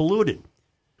dangerously polluted.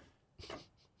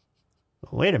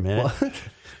 Wait a minute.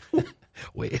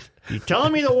 Wait. You're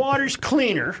telling me the water's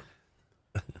cleaner,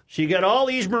 So you got all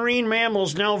these marine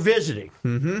mammals now visiting.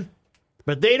 Mm-hmm.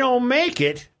 But they don't make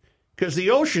it because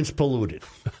the ocean's polluted.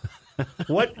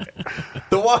 What?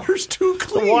 The water's too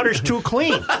clean. The water's too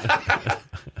clean.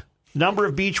 Number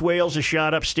of beach whales has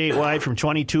shot up statewide from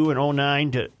 22 in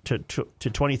 2009 to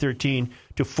 2013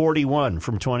 to 41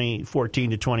 from 2014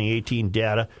 to 2018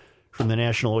 data from the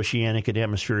National Oceanic and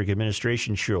Atmospheric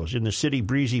Administration shows. In the city,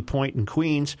 Breezy Point in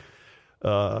Queens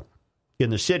has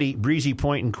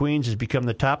become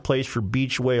the top place for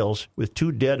beach whales, with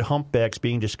 2 dead humpbacks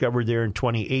being discovered there in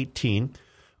 2018.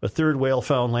 A third whale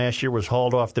found last year was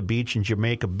hauled off the beach in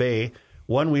Jamaica Bay.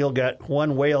 One whale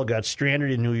got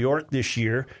stranded in New York this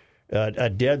year. A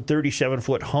dead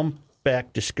 37-foot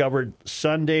humpback discovered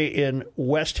Sunday in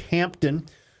West Hampton.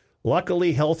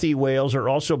 Luckily, healthy whales are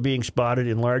also being spotted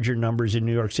in larger numbers in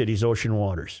New York City's ocean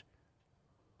waters.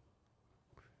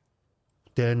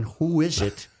 Then who is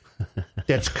it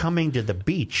that's coming to the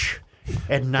beach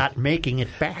and not making it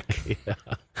back? Yeah.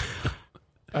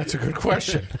 That's a good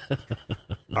question.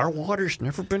 Our water's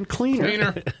never been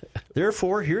cleaner.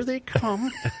 Therefore, here they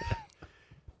come.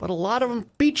 But a lot of them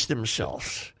beach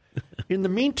themselves. In the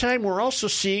meantime, we're also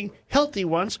seeing healthy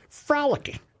ones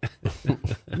frolicking.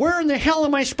 Where in the hell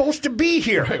am I supposed to be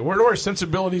here? Right, where do our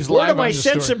sensibilities lie? Where do my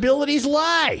sensibilities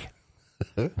lie?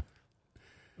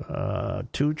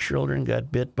 2 children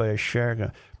got bit by a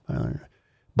shark.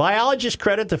 Biologists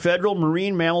credit the Federal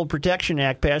Marine Mammal Protection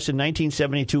Act passed in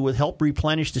 1972 with help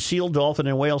replenish the seal, dolphin,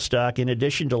 and whale stock, in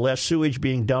addition to less sewage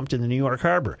being dumped in the New York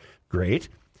harbor. Great.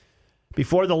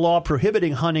 Before the law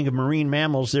prohibiting hunting of marine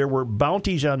mammals, there were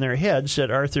bounties on their heads,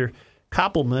 said Arthur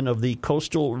Koppelman of the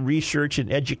Coastal Research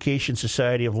and Education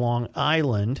Society of Long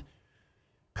Island.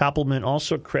 Koppelman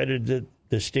also credited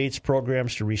the state's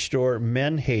programs to restore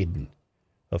menhaden,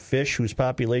 a fish whose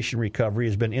population recovery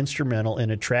has been instrumental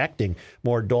in attracting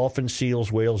more dolphins, seals,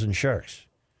 whales, and sharks.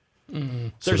 Mm-hmm.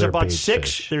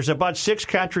 There's about 6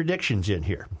 contradictions in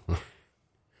here.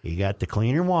 You got the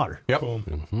cleaner water. Yep. Cool.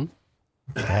 Mm-hmm.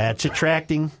 That's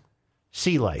attracting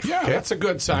sea life. Yeah, that's a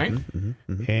good sign.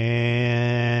 Mm-hmm. Mm-hmm.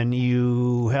 And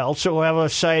you also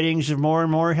have sightings of more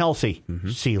and more healthy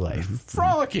sea life. Mm-hmm.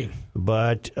 Frolicking.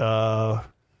 But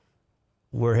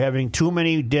we're having too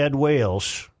many dead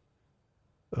whales.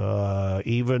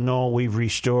 Even though we've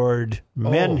restored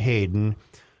menhaden,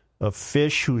 a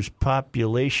fish whose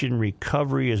population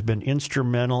recovery has been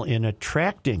instrumental in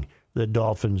attracting the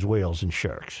dolphins, whales, and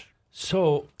sharks.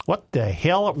 So what the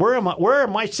hell? Where are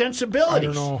my sensibilities?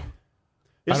 I don't know.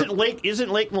 Isn't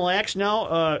Lake Mille Lacs now?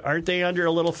 Aren't they under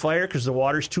a little fire because the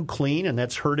water's too clean and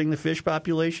that's hurting the fish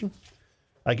population?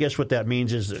 I guess what that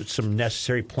means is that some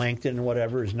necessary plankton and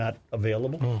whatever is not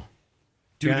available. Oh.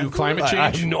 Due to climate change? I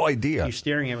have no idea. You're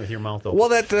staring at it with your mouth open. Well,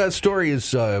 that story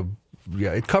is,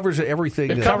 it covers everything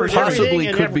that covers possibly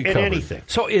everything could be covered. Anything.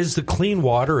 So is the clean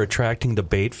water attracting the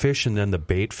bait fish, and then the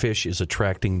bait fish is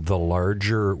attracting the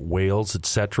larger whales,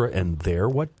 etc., and they're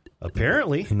what?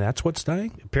 Apparently. And that's what's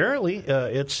dying? Apparently.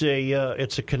 It's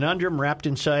a conundrum wrapped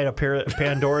inside a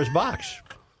Pandora's box.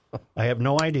 I have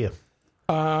no idea.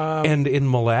 And in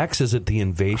Mille Lacs, is it the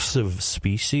invasive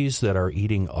species that are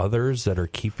eating others that are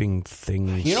keeping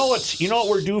things? You know what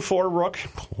we're due for, Rook?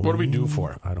 What are we due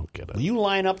for? I don't get it. You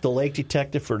line up the lake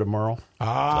detective for tomorrow.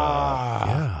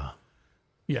 Yeah.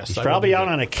 Yes. He's probably out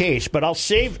on a case, but I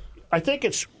think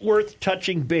it's worth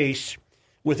touching base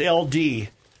with LD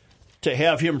to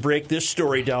have him break this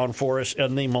story down for us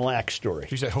and the Mille Lacs story.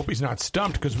 Geez, I hope he's not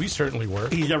stumped, because we certainly were.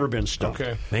 He's never been stumped.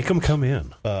 Okay. Make him come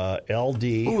in. LD.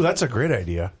 Ooh, that's a great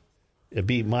idea. It'd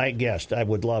be my guest. I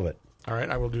would love it. All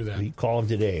right, I will do that. You call him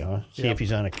today, huh? See if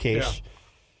he's on a case. Yeah.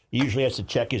 He usually has to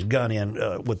check his gun in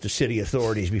with the city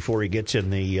authorities before he gets in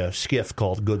the skiff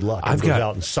called Good Luck and goes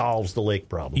out and solves the lake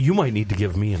problem. You might need to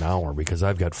give me an hour, because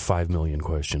I've got 5 million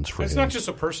questions for you. It's not just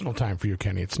a personal time for you,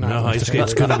 Kenny. It's not. No, it's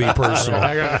going to be personal.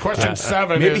 I got question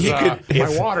 7 Maybe is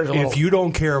my water's a little... If you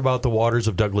don't care about the waters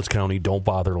of Douglas County, don't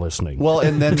bother listening. Well,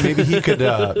 and then maybe he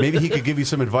could give you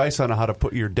some advice on how to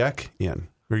put your deck in.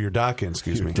 Or your dock in,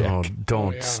 excuse me.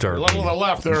 Don't start. A little to the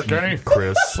left there, Kenny.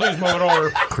 Chris. Please move it over.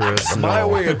 Chris, no. My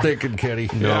way of thinking, Kenny.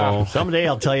 No. Yeah. Someday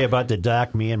I'll tell you about the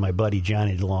dock me and my buddy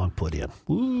Johnny DeLong put in.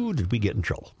 Ooh, did we get in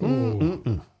trouble.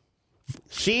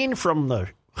 Seen from the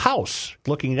house,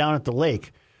 looking down at the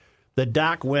lake, the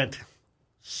dock went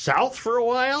south for a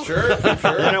while. Sure.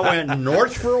 Then it went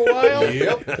north for a while.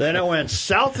 Yep. Then it went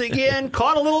south again,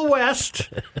 caught a little west.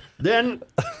 Then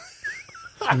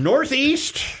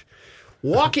northeast.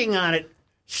 Walking on it,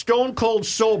 stone cold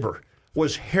sober,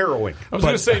 was harrowing. I was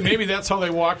going to say, maybe that's how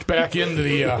they walked back into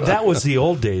the... That was the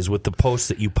old days with the posts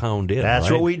that you pound in.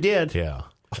 That's right? what we did. Yeah.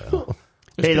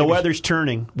 Hey, the weather's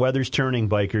turning. Weather's turning,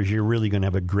 bikers. You're really going to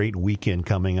have a great weekend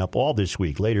coming up all this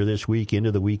week. Later this week,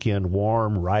 into the weekend,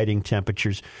 warm, riding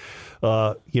temperatures.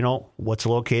 You know, what's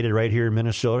located right here in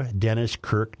Minnesota?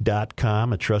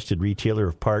 DennisKirk.com, a trusted retailer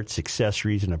of parts,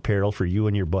 accessories, and apparel for you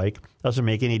and your bike. Doesn't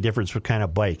make any difference what kind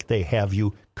of bike. They have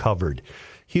you covered.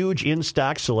 Huge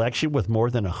in-stock selection with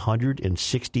more than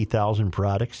 160,000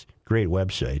 products. Great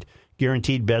website.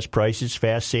 Guaranteed best prices,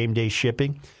 fast same-day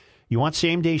shipping. You want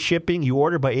same-day shipping? You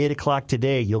order by 8 o'clock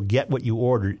today. You'll get what you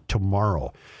ordered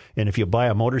tomorrow. And if you buy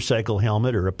a motorcycle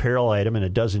helmet or apparel item and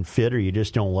it doesn't fit or you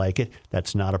just don't like it,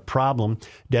 that's not a problem.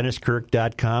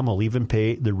 DennisKirk.com will even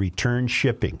pay the return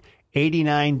shipping.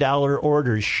 $89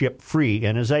 orders ship free.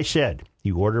 And as I said,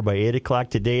 you order by 8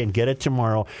 o'clock today and get it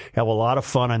tomorrow. Have a lot of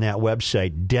fun on that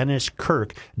website,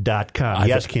 DennisKirk.com.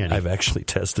 Yes, Kenny? I've actually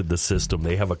tested the system.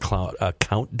 They have a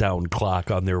countdown clock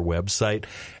on their website,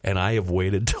 and I have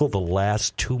waited till the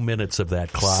last 2 minutes of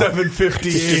that clock. 7:58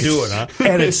 to do it, huh?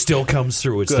 And it still comes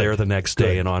through. It's Good. there the next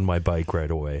day and on my bike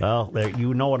right away. Well,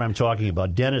 you know what I'm talking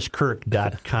about,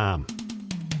 DennisKirk.com.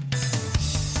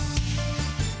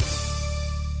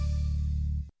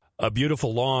 A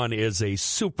beautiful lawn is a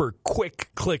super quick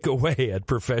click away at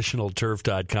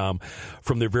ProfessionalTurf.com.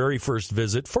 From their very first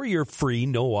visit, for your free,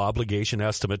 no-obligation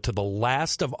estimate to the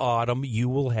last of autumn, you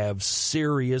will have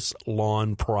serious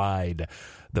lawn pride.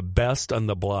 The best on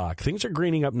the block. Things are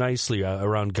greening up nicely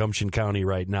around Gumption County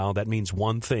right now. That means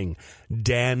one thing,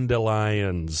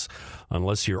 dandelions.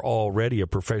 Unless you're already a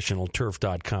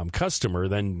ProfessionalTurf.com customer,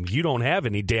 then you don't have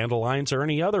any dandelions or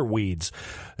any other weeds.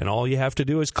 And all you have to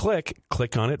do is click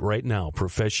on it right now,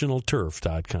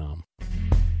 ProfessionalTurf.com.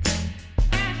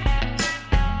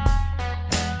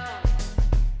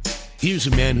 Here's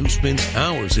a man who spends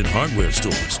hours in hardware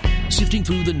stores, sifting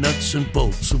through the nuts and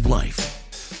bolts of life.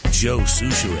 Joe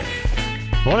Souchere.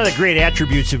 One of the great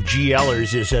attributes of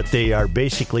GLers is that they are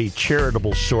basically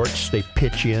charitable sorts. They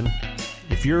pitch in.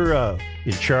 If you're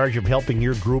in charge of helping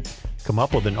your group come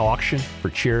up with an auction for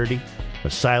charity, a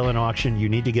silent auction, you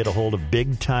need to get a hold of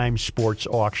Big Time Sports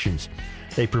Auctions.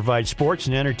 They provide sports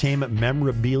and entertainment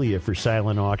memorabilia for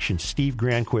silent auctions. Steve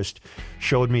Granquist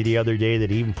showed me the other day that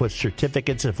he even puts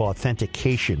certificates of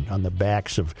authentication on the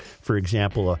backs of, for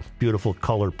example, a beautiful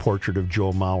color portrait of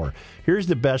Joe Mauer. Here's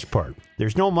the best part.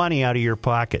 There's no money out of your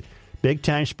pocket. Big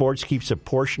Time Sports keeps a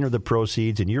portion of the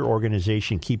proceeds, and your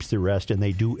organization keeps the rest, and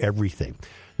they do everything.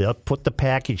 They'll put the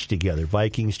package together,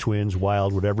 Vikings, Twins,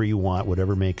 Wild, whatever you want,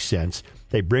 whatever makes sense.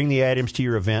 They bring the items to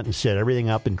your event and set everything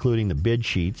up, including the bid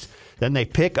sheets. Then they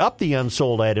pick up the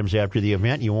unsold items after the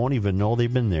event. You won't even know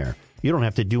they've been there. You don't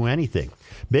have to do anything.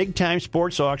 Big Time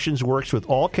Sports Auctions works with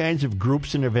all kinds of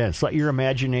groups and events. Let your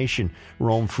imagination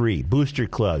roam free. Booster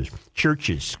clubs,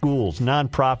 churches, schools,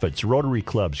 nonprofits, Rotary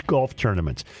clubs, golf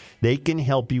tournaments. They can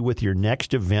help you with your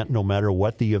next event no matter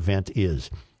what the event is.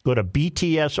 Go to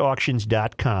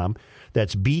btsauctions.com.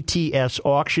 That's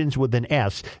btsauctions with an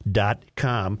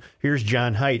S.com. Here's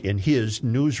John Haidt in his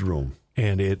newsroom.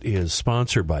 And it is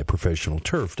sponsored by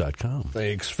ProfessionalTurf.com.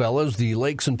 Thanks, fellas. The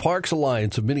Lakes and Parks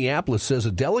Alliance of Minneapolis says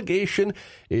a delegation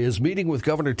is meeting with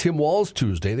Governor Tim Walz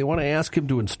Tuesday. They want to ask him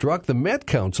to instruct the Met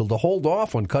Council to hold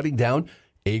off on cutting down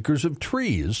acres of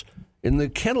trees in the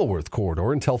Kenilworth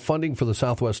corridor until funding for the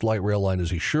Southwest Light Rail line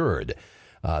is assured.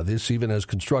 This even as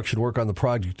construction work on the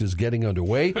project is getting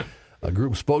underway. A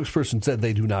group spokesperson said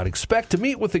they do not expect to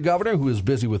meet with the governor, who is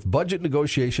busy with budget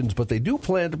negotiations, but they do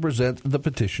plan to present the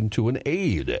petition to an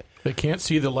aide. They can't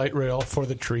see the light rail for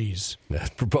the trees.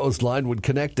 That proposed line would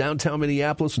connect downtown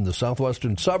Minneapolis and the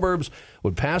southwestern suburbs,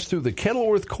 would pass through the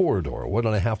Kenilworth corridor, a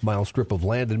 1.5-mile strip of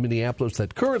land in Minneapolis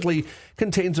that currently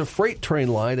contains a freight train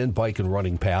line and bike and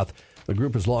running path. The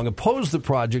group has long opposed the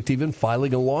project, even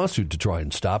filing a lawsuit to try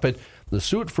and stop it. The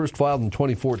suit, first filed in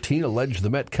 2014, alleged the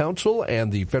Met Council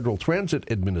and the Federal Transit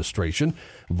Administration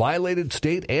violated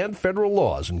state and federal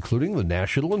laws, including the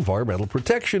National Environmental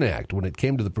Protection Act, when it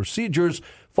came to the procedures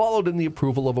followed in the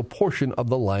approval of a portion of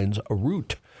the line's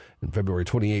route. In February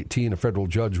 2018, a federal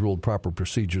judge ruled proper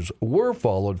procedures were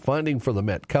followed, finding for the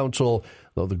Met Council,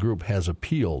 though the group has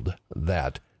appealed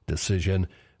that decision.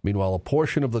 Meanwhile, a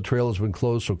portion of the trail has been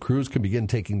closed so crews can begin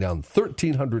taking down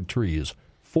 1,300 trees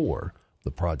for the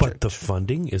project. But the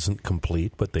funding isn't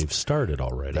complete, but they've started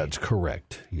already. That's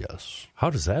correct, yes.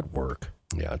 How does that work?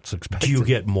 Yeah, it's expected. Do you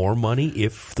get more money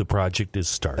if the project is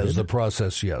started? As the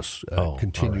process, yes,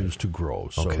 continues to grow.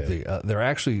 So they're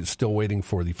actually still waiting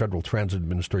for the Federal Transit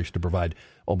Administration to provide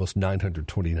almost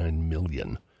 $929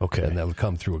 million. Okay. And that'll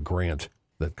come through a grant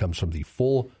that comes from the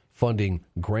Full Funding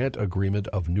Grant Agreement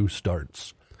of New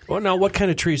Starts. Well, now, what kind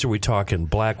of trees are we talking?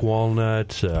 Black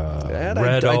walnut, red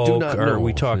I do oak, not or know. are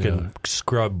we talking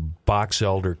scrub, box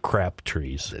elder, crap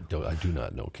trees? I do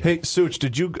not know, Ken. Hey, Such,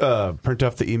 did you print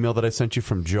off the email that I sent you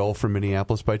from Joe from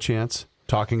Minneapolis by chance?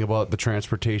 Talking about the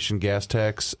transportation gas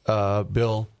tax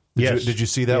bill? Did you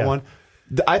see that one?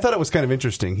 I thought it was kind of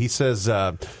interesting. He says,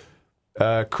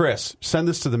 Chris, send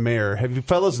this to the mayor. Have you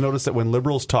fellas noticed that when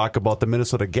liberals talk about the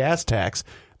Minnesota gas tax,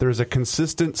 there is a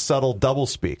consistent, subtle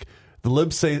doublespeak? The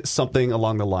libs say something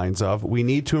along the lines of, we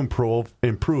need to improve,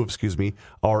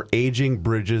 our aging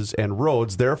bridges and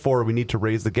roads. Therefore, we need to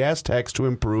raise the gas tax to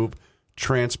improve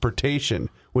transportation,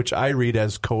 which I read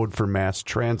as code for mass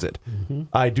transit. Mm-hmm.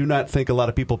 I do not think a lot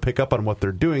of people pick up on what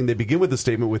they're doing. They begin with a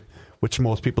statement with which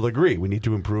most people agree. We need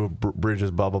to improve bridges,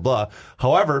 blah, blah, blah.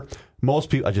 However, most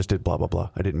people, I just did blah, blah,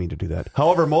 blah. I didn't mean to do that.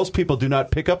 However, most people do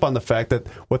not pick up on the fact that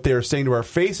what they are saying to our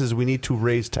face is we need to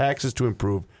raise taxes to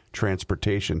improve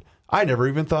transportation. I never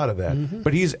even thought of that,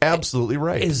 but he's absolutely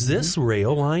right. Is this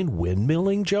rail line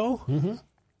windmilling, Joe? Mm-hmm.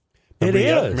 It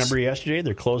is. Remember yesterday,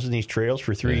 they're closing these trails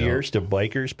for 3 years to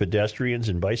bikers, pedestrians,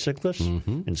 and bicyclists,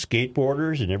 and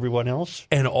skateboarders, and everyone else.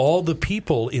 And all the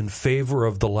people in favor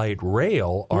of the light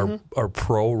rail are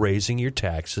pro raising your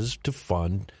taxes to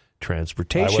fund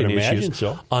transportation I would imagine issues,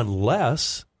 so.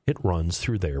 unless it runs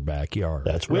through their backyard.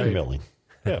 That's windmilling.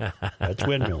 Yeah, that's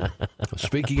windmilling.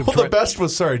 Speaking of Well, the best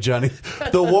was, sorry, Johnny,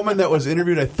 the woman that was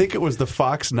interviewed, I think it was the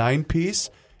Fox 9 piece,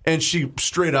 and she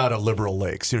straight out of Liberal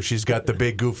Lakes. You know, she's got the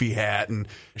big goofy hat, and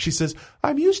she says,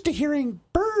 I'm used to hearing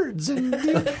birds. And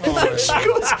she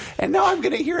goes, and now I'm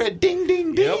going to hear a ding,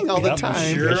 ding, ding all the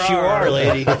time. Sure yes, you are,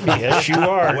 lady. Yes, you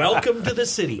are. Welcome to the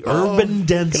city. Urban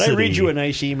density. Can I read you a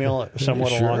nice email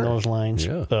somewhat Sure. along those lines?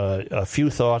 Yeah. A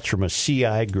few thoughts from a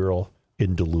CI girl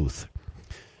in Duluth.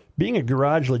 Being a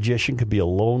garage logician can be a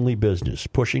lonely business,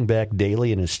 pushing back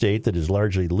daily in a state that is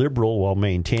largely liberal while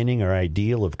maintaining our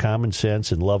ideal of common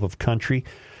sense and love of country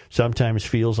sometimes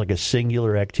feels like a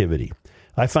singular activity.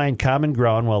 I find common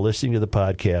ground while listening to the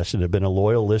podcast and have been a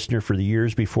loyal listener for the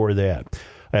years before that.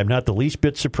 I am not the least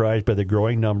bit surprised by the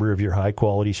growing number of your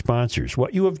high-quality sponsors.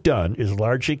 What you have done is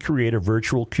largely create a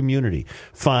virtual community.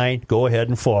 Fine, go ahead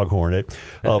and foghorn it,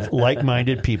 of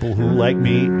like-minded people who, like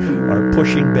me, are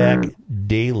pushing back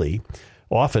daily,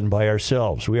 often by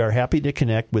ourselves. We are happy to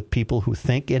connect with people who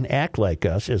think and act like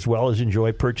us, as well as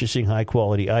enjoy purchasing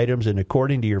high-quality items, and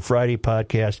according to your Friday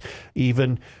podcast,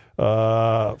 even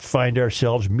find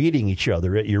ourselves meeting each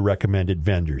other at your recommended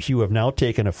vendors. You have now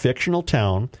taken a fictional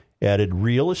town, added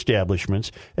real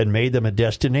establishments, and made them a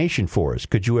destination for us.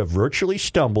 Could you have virtually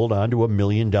stumbled onto $1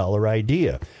 million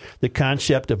idea? The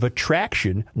concept of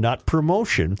attraction, not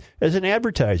promotion, as an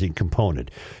advertising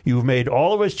component. You've made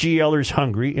all of us GLers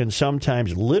hungry, and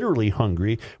sometimes literally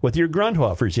hungry, with your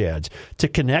Grundhofer's ads, to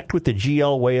connect with the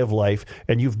GL way of life,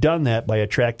 and you've done that by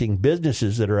attracting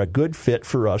businesses that are a good fit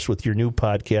for us with your new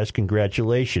podcast.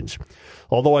 Congratulations.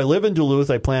 Although I live in Duluth,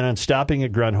 I plan on stopping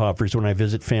at Grundhofer's when I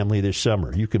visit family this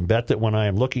summer. You can bet that when I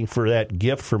am looking for that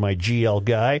gift for my GL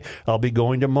guy, I'll be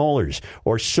going to Moeller's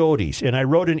or Sodi's. And I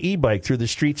rode an e-bike through the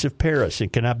streets of Paris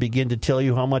and cannot begin to tell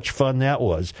you how much fun that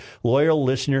was. Loyal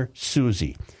listener,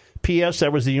 Susie. P.S. I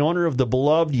was the owner of the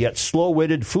beloved yet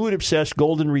slow-witted, food-obsessed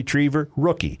golden retriever,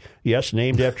 Rookie. Yes,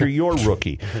 named after your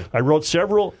Rookie. I wrote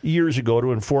several years ago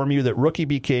to inform you that Rookie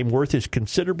became worth his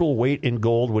considerable weight in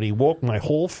gold when he woke my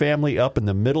whole family up in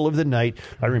the middle of the night.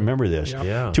 I remember this.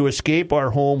 Yeah. To escape our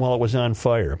home while it was on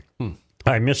fire.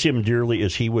 I miss him dearly,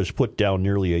 as he was put down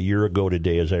nearly a year ago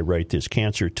today as I write this.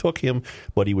 Cancer took him,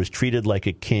 but he was treated like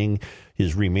a king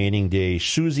his remaining days.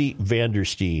 Susie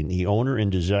Vanderstein, the owner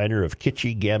and designer of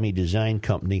Kitschy Gammy Design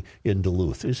Company in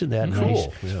Duluth. Isn't that nice?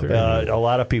 Yeah. A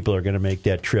lot of people are going to make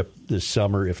that trip this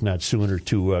summer, if not sooner,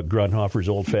 to Grundhofer's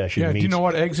Old Fashioned Meats. Do you know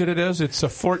what exit it is? It's a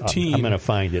 14. I'm going to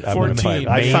find it. 14.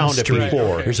 I found it Street.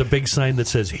 before. There's a big sign that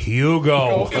says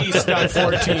Hugo. Go east on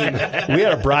 14. We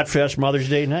had a Bratfest Mother's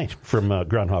Day night from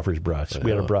Grundhofer's Brats. We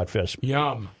had a Bratfest.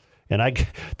 Yum. And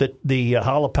the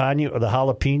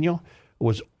jalapeno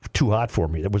was too hot for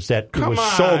me. It was so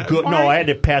good. Why? No, I had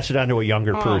to pass it on to a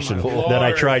younger person. my Lord. Then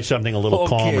I tried something a little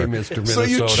calmer. Mr. Minnesota. So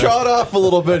you chawed off a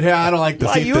little bit. Yeah, I don't like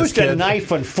this. I used a knife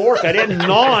and fork. I didn't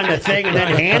gnaw on the thing and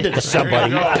then hand it to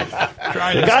somebody. They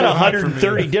got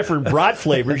 130 different brat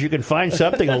flavors. You can find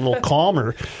something a little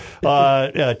calmer.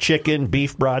 Chicken,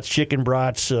 beef brats, chicken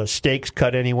brats, steaks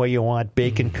cut any way you want,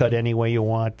 bacon cut any way you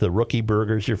want. The Rookie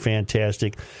burgers are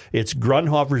fantastic. It's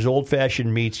Grundhofer's Old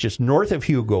Fashioned Meats, just north of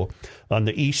Hugo, on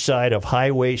the east side of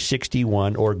Highway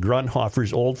 61, or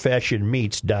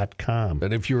GrundhofersOldFashionedMeats.com.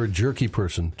 And if you're a jerky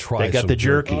person, try They got some the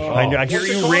jerky. I hear What's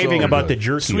it you called? raving So about good. the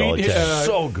jerky all the Sweet, time.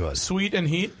 So good. Sweet and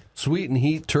heat. Sweet and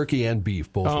heat, turkey and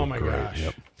beef, both Oh, were my great. gosh.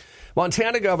 Yep.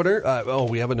 Montana governor,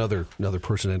 we have another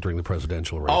person entering the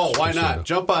presidential race. Oh, why not?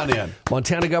 Jump on in.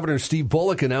 Montana Governor Steve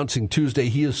Bullock announcing Tuesday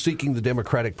he is seeking the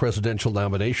Democratic presidential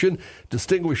nomination,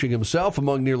 distinguishing himself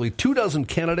among nearly 24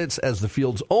 candidates as the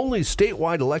field's only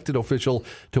statewide elected official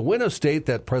to win a state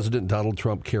that President Donald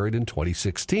Trump carried in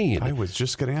 2016. I was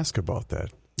just going to ask about that.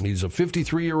 He's a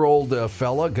 53-year-old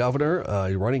fella, governor,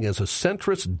 running as a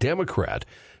centrist Democrat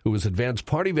who has advanced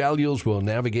party values while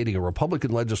navigating a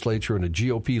Republican legislature and a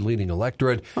GOP-leaning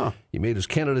electorate. He made his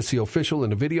candidacy official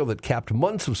in a video that capped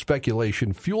months of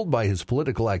speculation fueled by his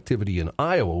political activity in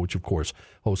Iowa, which, of course,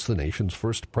 hosts the nation's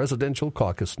first presidential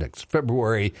caucus next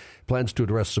February. Plans to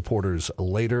address supporters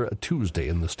later Tuesday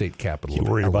in the state capital. You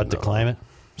worried about the climate?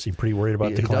 Is he pretty worried about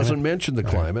the climate? He doesn't mention the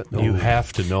climate. No. You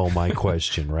have to know my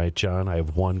question, right, John? I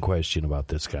have one question about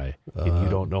this guy. If you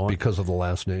don't know him? Because of the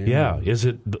last name? Yeah. Is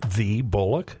it the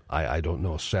Bullock? I don't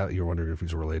know. Seth, you're wondering if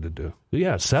he's related to?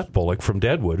 Yeah, Seth Bullock from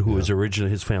Deadwood, who was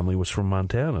originally, his family was from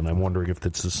Montana, and I'm wondering if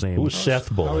it's the same. Who's Seth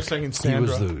Bullock? I was thinking He Sandra.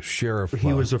 was the sheriff.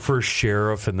 He was the first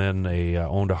sheriff, and then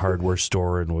owned a hardware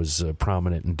store and was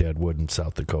prominent in Deadwood and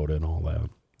South Dakota and all that.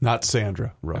 Not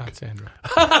Sandra. Not Sandra.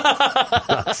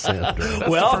 Sandra.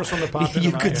 Well, the first one that popped into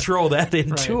you my could head. throw that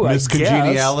in too, Miss I guess.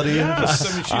 Congeniality.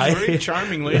 Yes, I mean, she's a very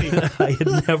charming lady. I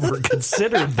had never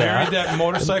considered Married that. that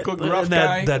motorcycle gruff And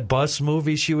guy. that bus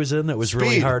movie she was in that was really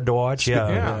Speed. hard to watch.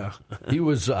 Yeah. He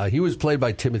was played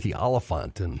by Timothy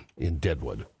Oliphant in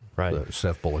Deadwood. Right.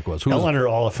 Seth Bullock was. Who was Eleanor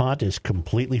Oliphant is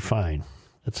completely fine.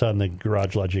 That's on the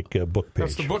Garage Logic book page.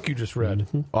 That's the book you just read.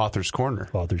 Author's Corner.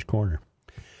 Author's Corner.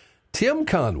 Tim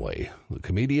Conway, the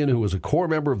comedian who was a core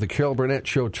member of the Carol Burnett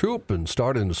Show troupe and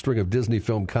starred in a string of Disney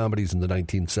film comedies in the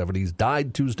 1970s,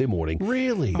 died Tuesday morning.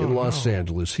 Really? In Los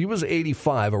Angeles. He was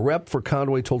 85. A rep for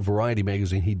Conway told Variety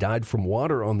magazine he died from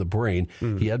water on the brain.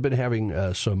 He had been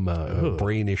having some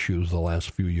brain issues the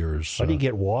last few years. How do you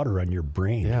get water on your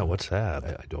brain? Yeah, what's that?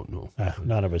 I don't know.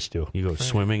 None of us do. You go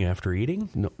swimming after eating?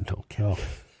 No. Oh.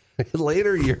 In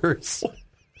later years,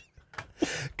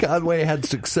 Conway had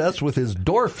success with his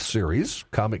Dorf series,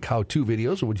 comic how-to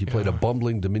videos, in which he played a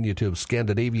bumbling, diminutive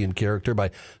Scandinavian character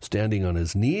by standing on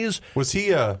his knees. Was he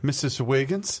Mrs.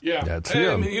 Wiggins? Yeah, That's I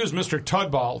him. mean, he was Mr.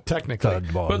 Tudball, technically.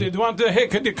 Tudball. But you'd want to, hey,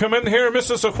 could you come in here,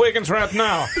 Mrs. O'Higgins, right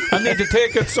now? I need to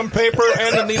take some paper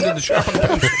and I need to sharpen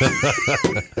pencil.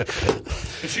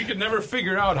 And she could never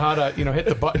figure out how to, hit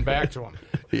the button back to him.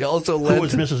 He also Who lent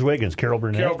was Mrs. Wiggins? Carol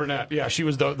Burnett? Carol Burnett, yeah, she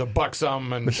was the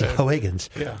buxom and Wiggins.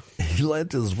 yeah. He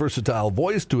lent his versatile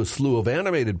voice to a slew of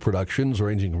animated productions,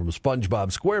 ranging from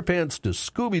SpongeBob SquarePants to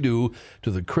Scooby-Doo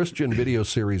to the Christian video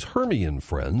series Hermie and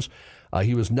Friends.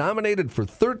 He was nominated for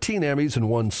 13 Emmys and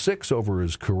won 6 over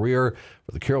his career.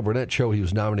 For the Carol Burnett Show, he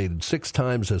was nominated 6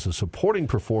 times as a supporting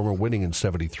performer, winning in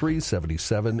 73,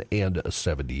 77, and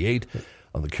 78.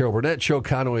 On the Carol Burnett Show,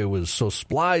 Conway was so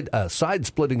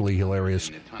side-splittingly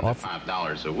hilarious.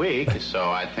 $5 a week,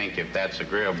 so I think if that's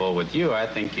agreeable with you, I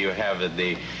think you have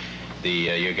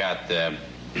you got the...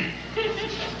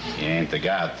 You ain't the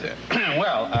god.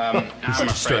 Well, I'm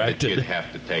afraid that you'd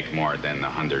have to take more than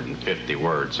 150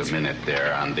 words a minute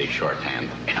there on the shorthand,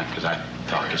 because I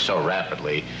talk so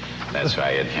rapidly. That's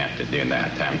why you'd have to do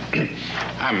that.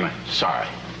 I'm sorry.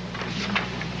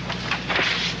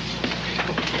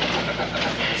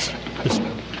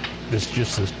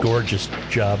 This gorgeous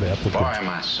job applicant. Boy, am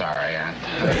I sorry.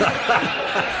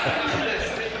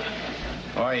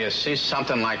 Boy, you see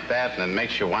something like that, and it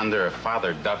makes you wonder if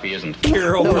Father Duffy isn't...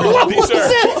 Carol These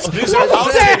are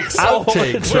outtakes.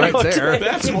 Outtakes right there.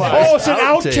 That's why. Oh, it's an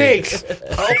outtake.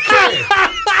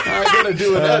 I'm going to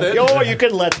do an edit. Oh, you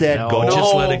can let that go.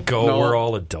 Just let it go. No. We're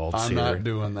all adults I'm here. not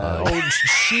doing that.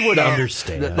 She would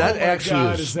understand. That actually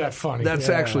God, is that funny? That's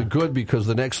actually good because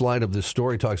the next line of this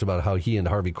story talks about how he and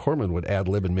Harvey Korman would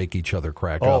ad-lib and make each other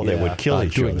crack up. They would kill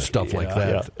each doing other. stuff like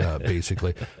that,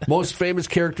 basically. Most famous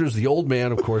characters, the old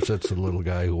man, of course, that's the little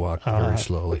guy who walked very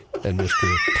slowly, and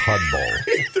Mr. Tudball.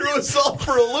 He threw us all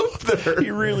for a loop there.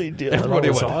 He really did. Everybody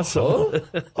That was went, awesome.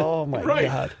 Oh, my Right.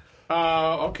 God.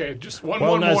 Okay, just one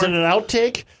Well, now, more. is it an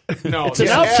outtake? No, It's an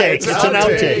yeah. outtake. it's It's an an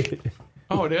outtake. outtake.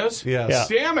 Oh, it is? Yes.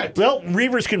 Yeah. Damn it. Well,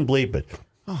 Reavers can bleep it.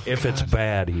 If it's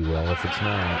bad, he will. If it's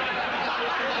not.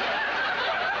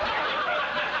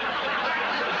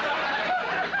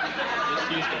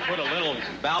 Just used to put a little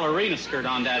ballerina skirt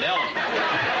on that elephant.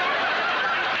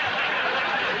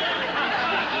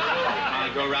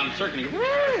 I go around circling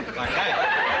like that.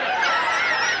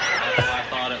 Although I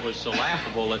thought it was so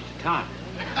laughable at the time.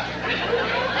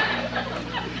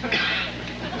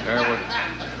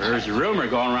 There's a rumor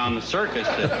going around the circus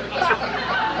that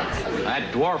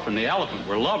that dwarf and the elephant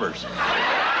were lovers.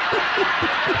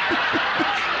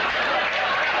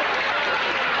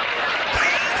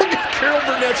 Carol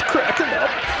Burnett's cracking up.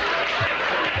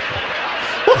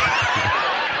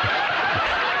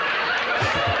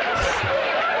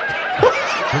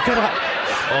 Look at how.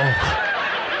 Oh.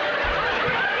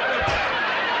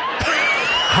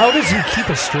 How does he keep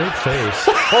a straight face?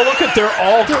 Oh, look at they're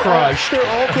all crushed. They're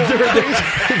all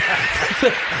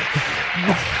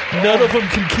None of them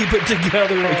can keep it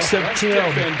together except Dick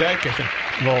Tim. Van Dyke, I think.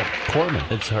 Well, Corman.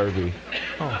 It's Harvey.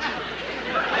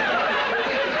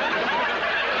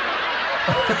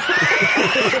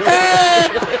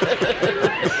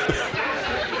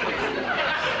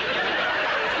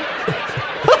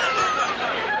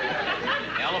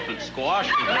 Elephant squash.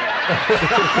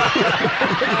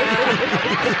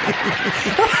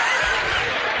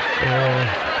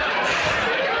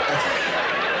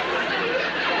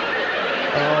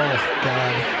 Oh,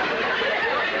 God.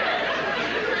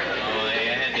 Oh, they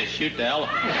had to shoot the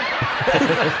elephant.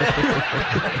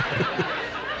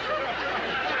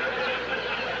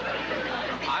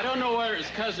 I don't know whether it's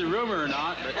because of rumor or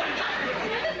not, but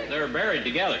they were buried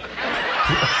together.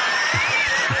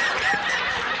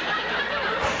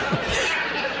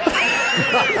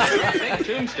 Big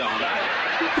tombstone.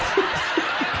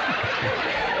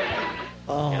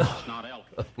 It's not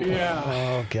elephant. Yeah.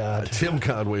 Oh, God. Tim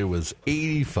Conway was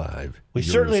 85. We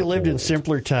years certainly lived in old.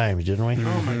 simpler times, didn't we?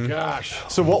 Oh, my gosh.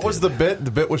 So what was the bit?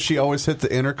 The bit was she always hit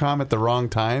the intercom at the wrong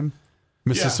time?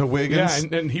 Mrs. Wiggins?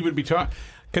 Yeah, and he would be talking.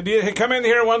 Could you come in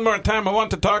here one more time? I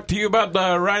want to talk to you about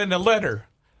writing a letter.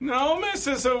 No,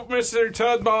 Mr.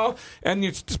 Tudball, and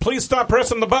you please stop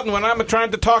pressing the button when I'm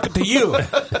trying to talk to you.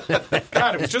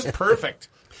 God, it was just perfect.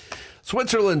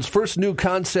 Switzerland's first new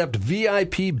concept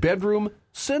VIP bedroom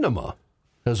cinema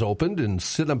has opened in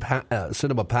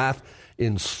Cinema Path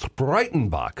in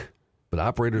Spreitenbach. But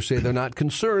operators say they're not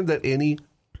concerned that any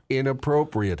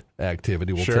inappropriate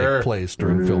activity will take place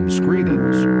during film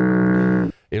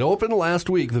screenings. It opened last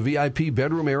week. The VIP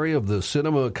bedroom area of the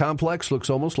cinema complex looks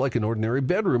almost like an ordinary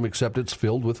bedroom, except it's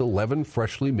filled with 11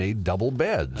 freshly made double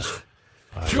beds.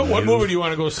 Joe, what movie do you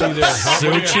want to go see there?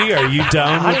 Suchi, are you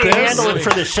down How with do you this? handle it for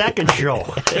the second show?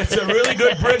 It's a really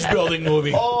good bridge building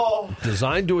movie.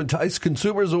 Designed to entice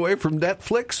consumers away from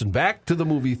Netflix and back to the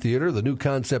movie theater, the new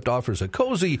concept offers a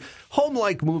cozy,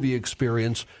 home-like movie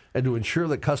experience. And to ensure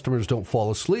that customers don't fall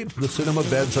asleep, the cinema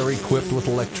beds are equipped with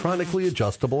electronically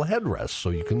adjustable headrests, so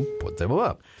you can put them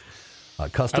up. I'd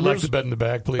like Customers, the bed in the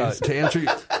bag, please. to answer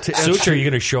Suchi, are you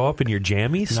going to show up in your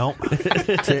jammies? No.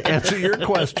 to answer your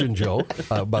question, Joe,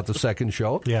 about the second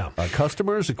show, Yeah.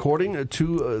 Customers, according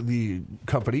to the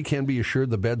company, can be assured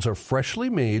the beds are freshly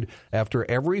made after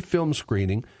every film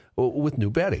screening with new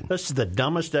bedding. This is the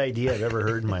dumbest idea I've ever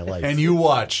heard in my life. And you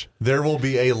watch. There will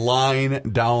be a line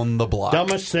down the block.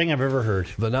 Dumbest thing I've ever heard.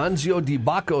 Venanzio Di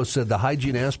Bacco said the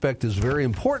hygiene aspect is very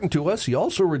important to us. He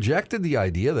also rejected the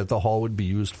idea that the hall would be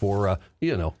used for,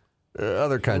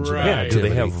 other kinds of Right. Yeah, do activity.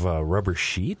 they have rubber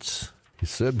sheets? He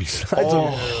said besides...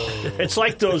 It's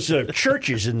like those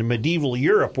churches in the medieval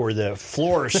Europe where the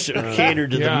floors catered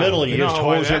to the middle and you just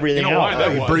hose everything out.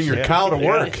 that You was. bring your cow to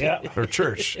work Yeah. or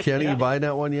church. Kenny, you buy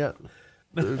that one yet?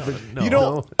 You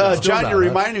know, Still John, not, you're huh?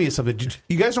 reminding me of something.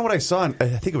 You guys know what I saw on, I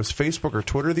think it was Facebook or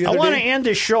Twitter the I other want to day? end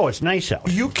this show. It's nice out.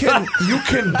 You can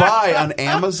buy on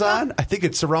Amazon, I think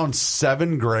it's around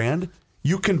 $7,000.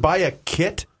 You can buy a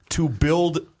kit to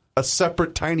build a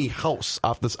separate tiny house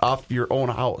off your own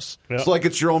house. Yeah. So like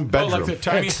it's your own Oh, bedroom. like the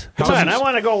tiny Come on, I houses.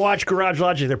 want to go watch Garage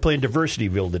Logic. They're playing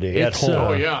Diversityville today at It's, home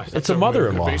Oh, yeah. It's That's a really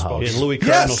mother-in-law good baseball house. in Louis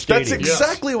Cardinal Yes, Stadium. that's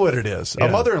exactly what it is. Yeah.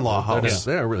 A mother-in-law house.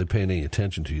 They're not really paying any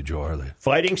attention to you, Joe, are they?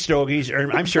 Fighting Stogies, or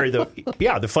I'm sorry,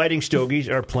 the Fighting Stogies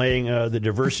are playing the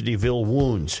Diversityville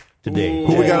Wounds today.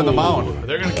 Who we got on the mound?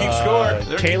 They're going to keep score.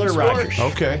 They're Taylor keeping score. Rogers.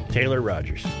 Okay. Taylor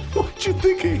Rogers. What'd you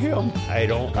think of him? I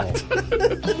don't know.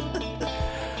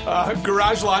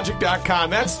 GarageLogic.com.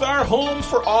 That's our home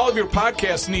for all of your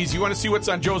podcast needs. You want to see what's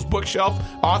on Joe's bookshelf,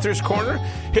 Author's Corner?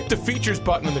 Hit the features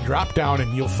button in the drop down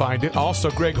and you'll find it. Also,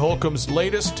 Greg Holcomb's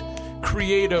latest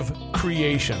creative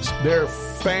creations. They're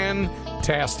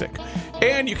fantastic.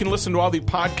 And you can listen to all the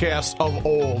podcasts of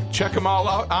old. Check them all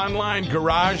out online,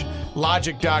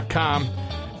 GarageLogic.com.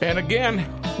 And again,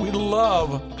 we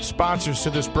love sponsors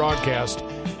to this broadcast.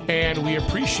 And we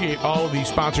appreciate all of these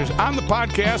sponsors on the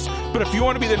podcast. But if you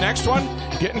want to be the next one,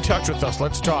 get in touch with us.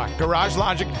 Let's talk. Garage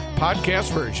Logic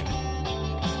podcast version.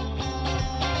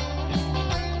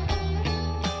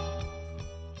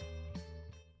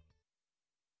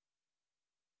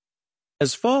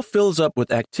 As fall fills up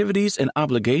with activities and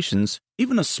obligations,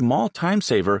 even a small time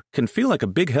saver can feel like a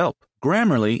big help.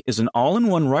 Grammarly is an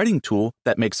all-in-one writing tool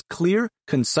that makes clear,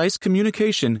 concise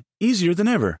communication easier than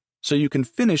ever, so you can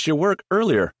finish your work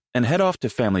earlier and head off to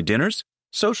family dinners,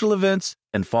 social events,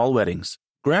 and fall weddings.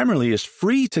 Grammarly is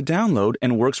free to download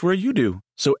and works where you do,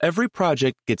 so every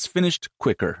project gets finished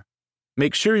quicker.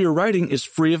 Make sure your writing is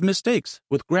free of mistakes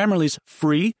with Grammarly's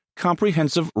free,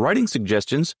 comprehensive writing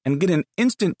suggestions and get an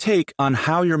instant take on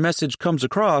how your message comes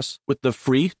across with the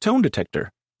free tone detector.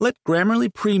 Let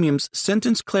Grammarly Premium's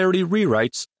sentence clarity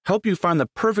rewrites help you find the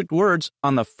perfect words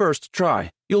on the first try.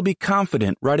 You'll be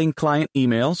confident writing client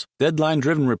emails,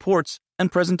 deadline-driven reports,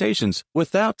 and presentations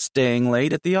without staying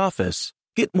late at the office.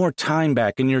 Get more time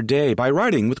back in your day by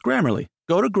writing with Grammarly.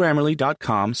 Go to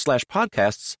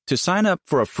Grammarly.com/podcasts to sign up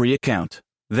for a free account.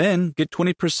 Then get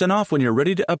 20% off when you're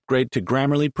ready to upgrade to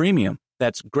Grammarly Premium.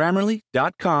 That's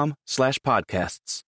Grammarly.com/podcasts.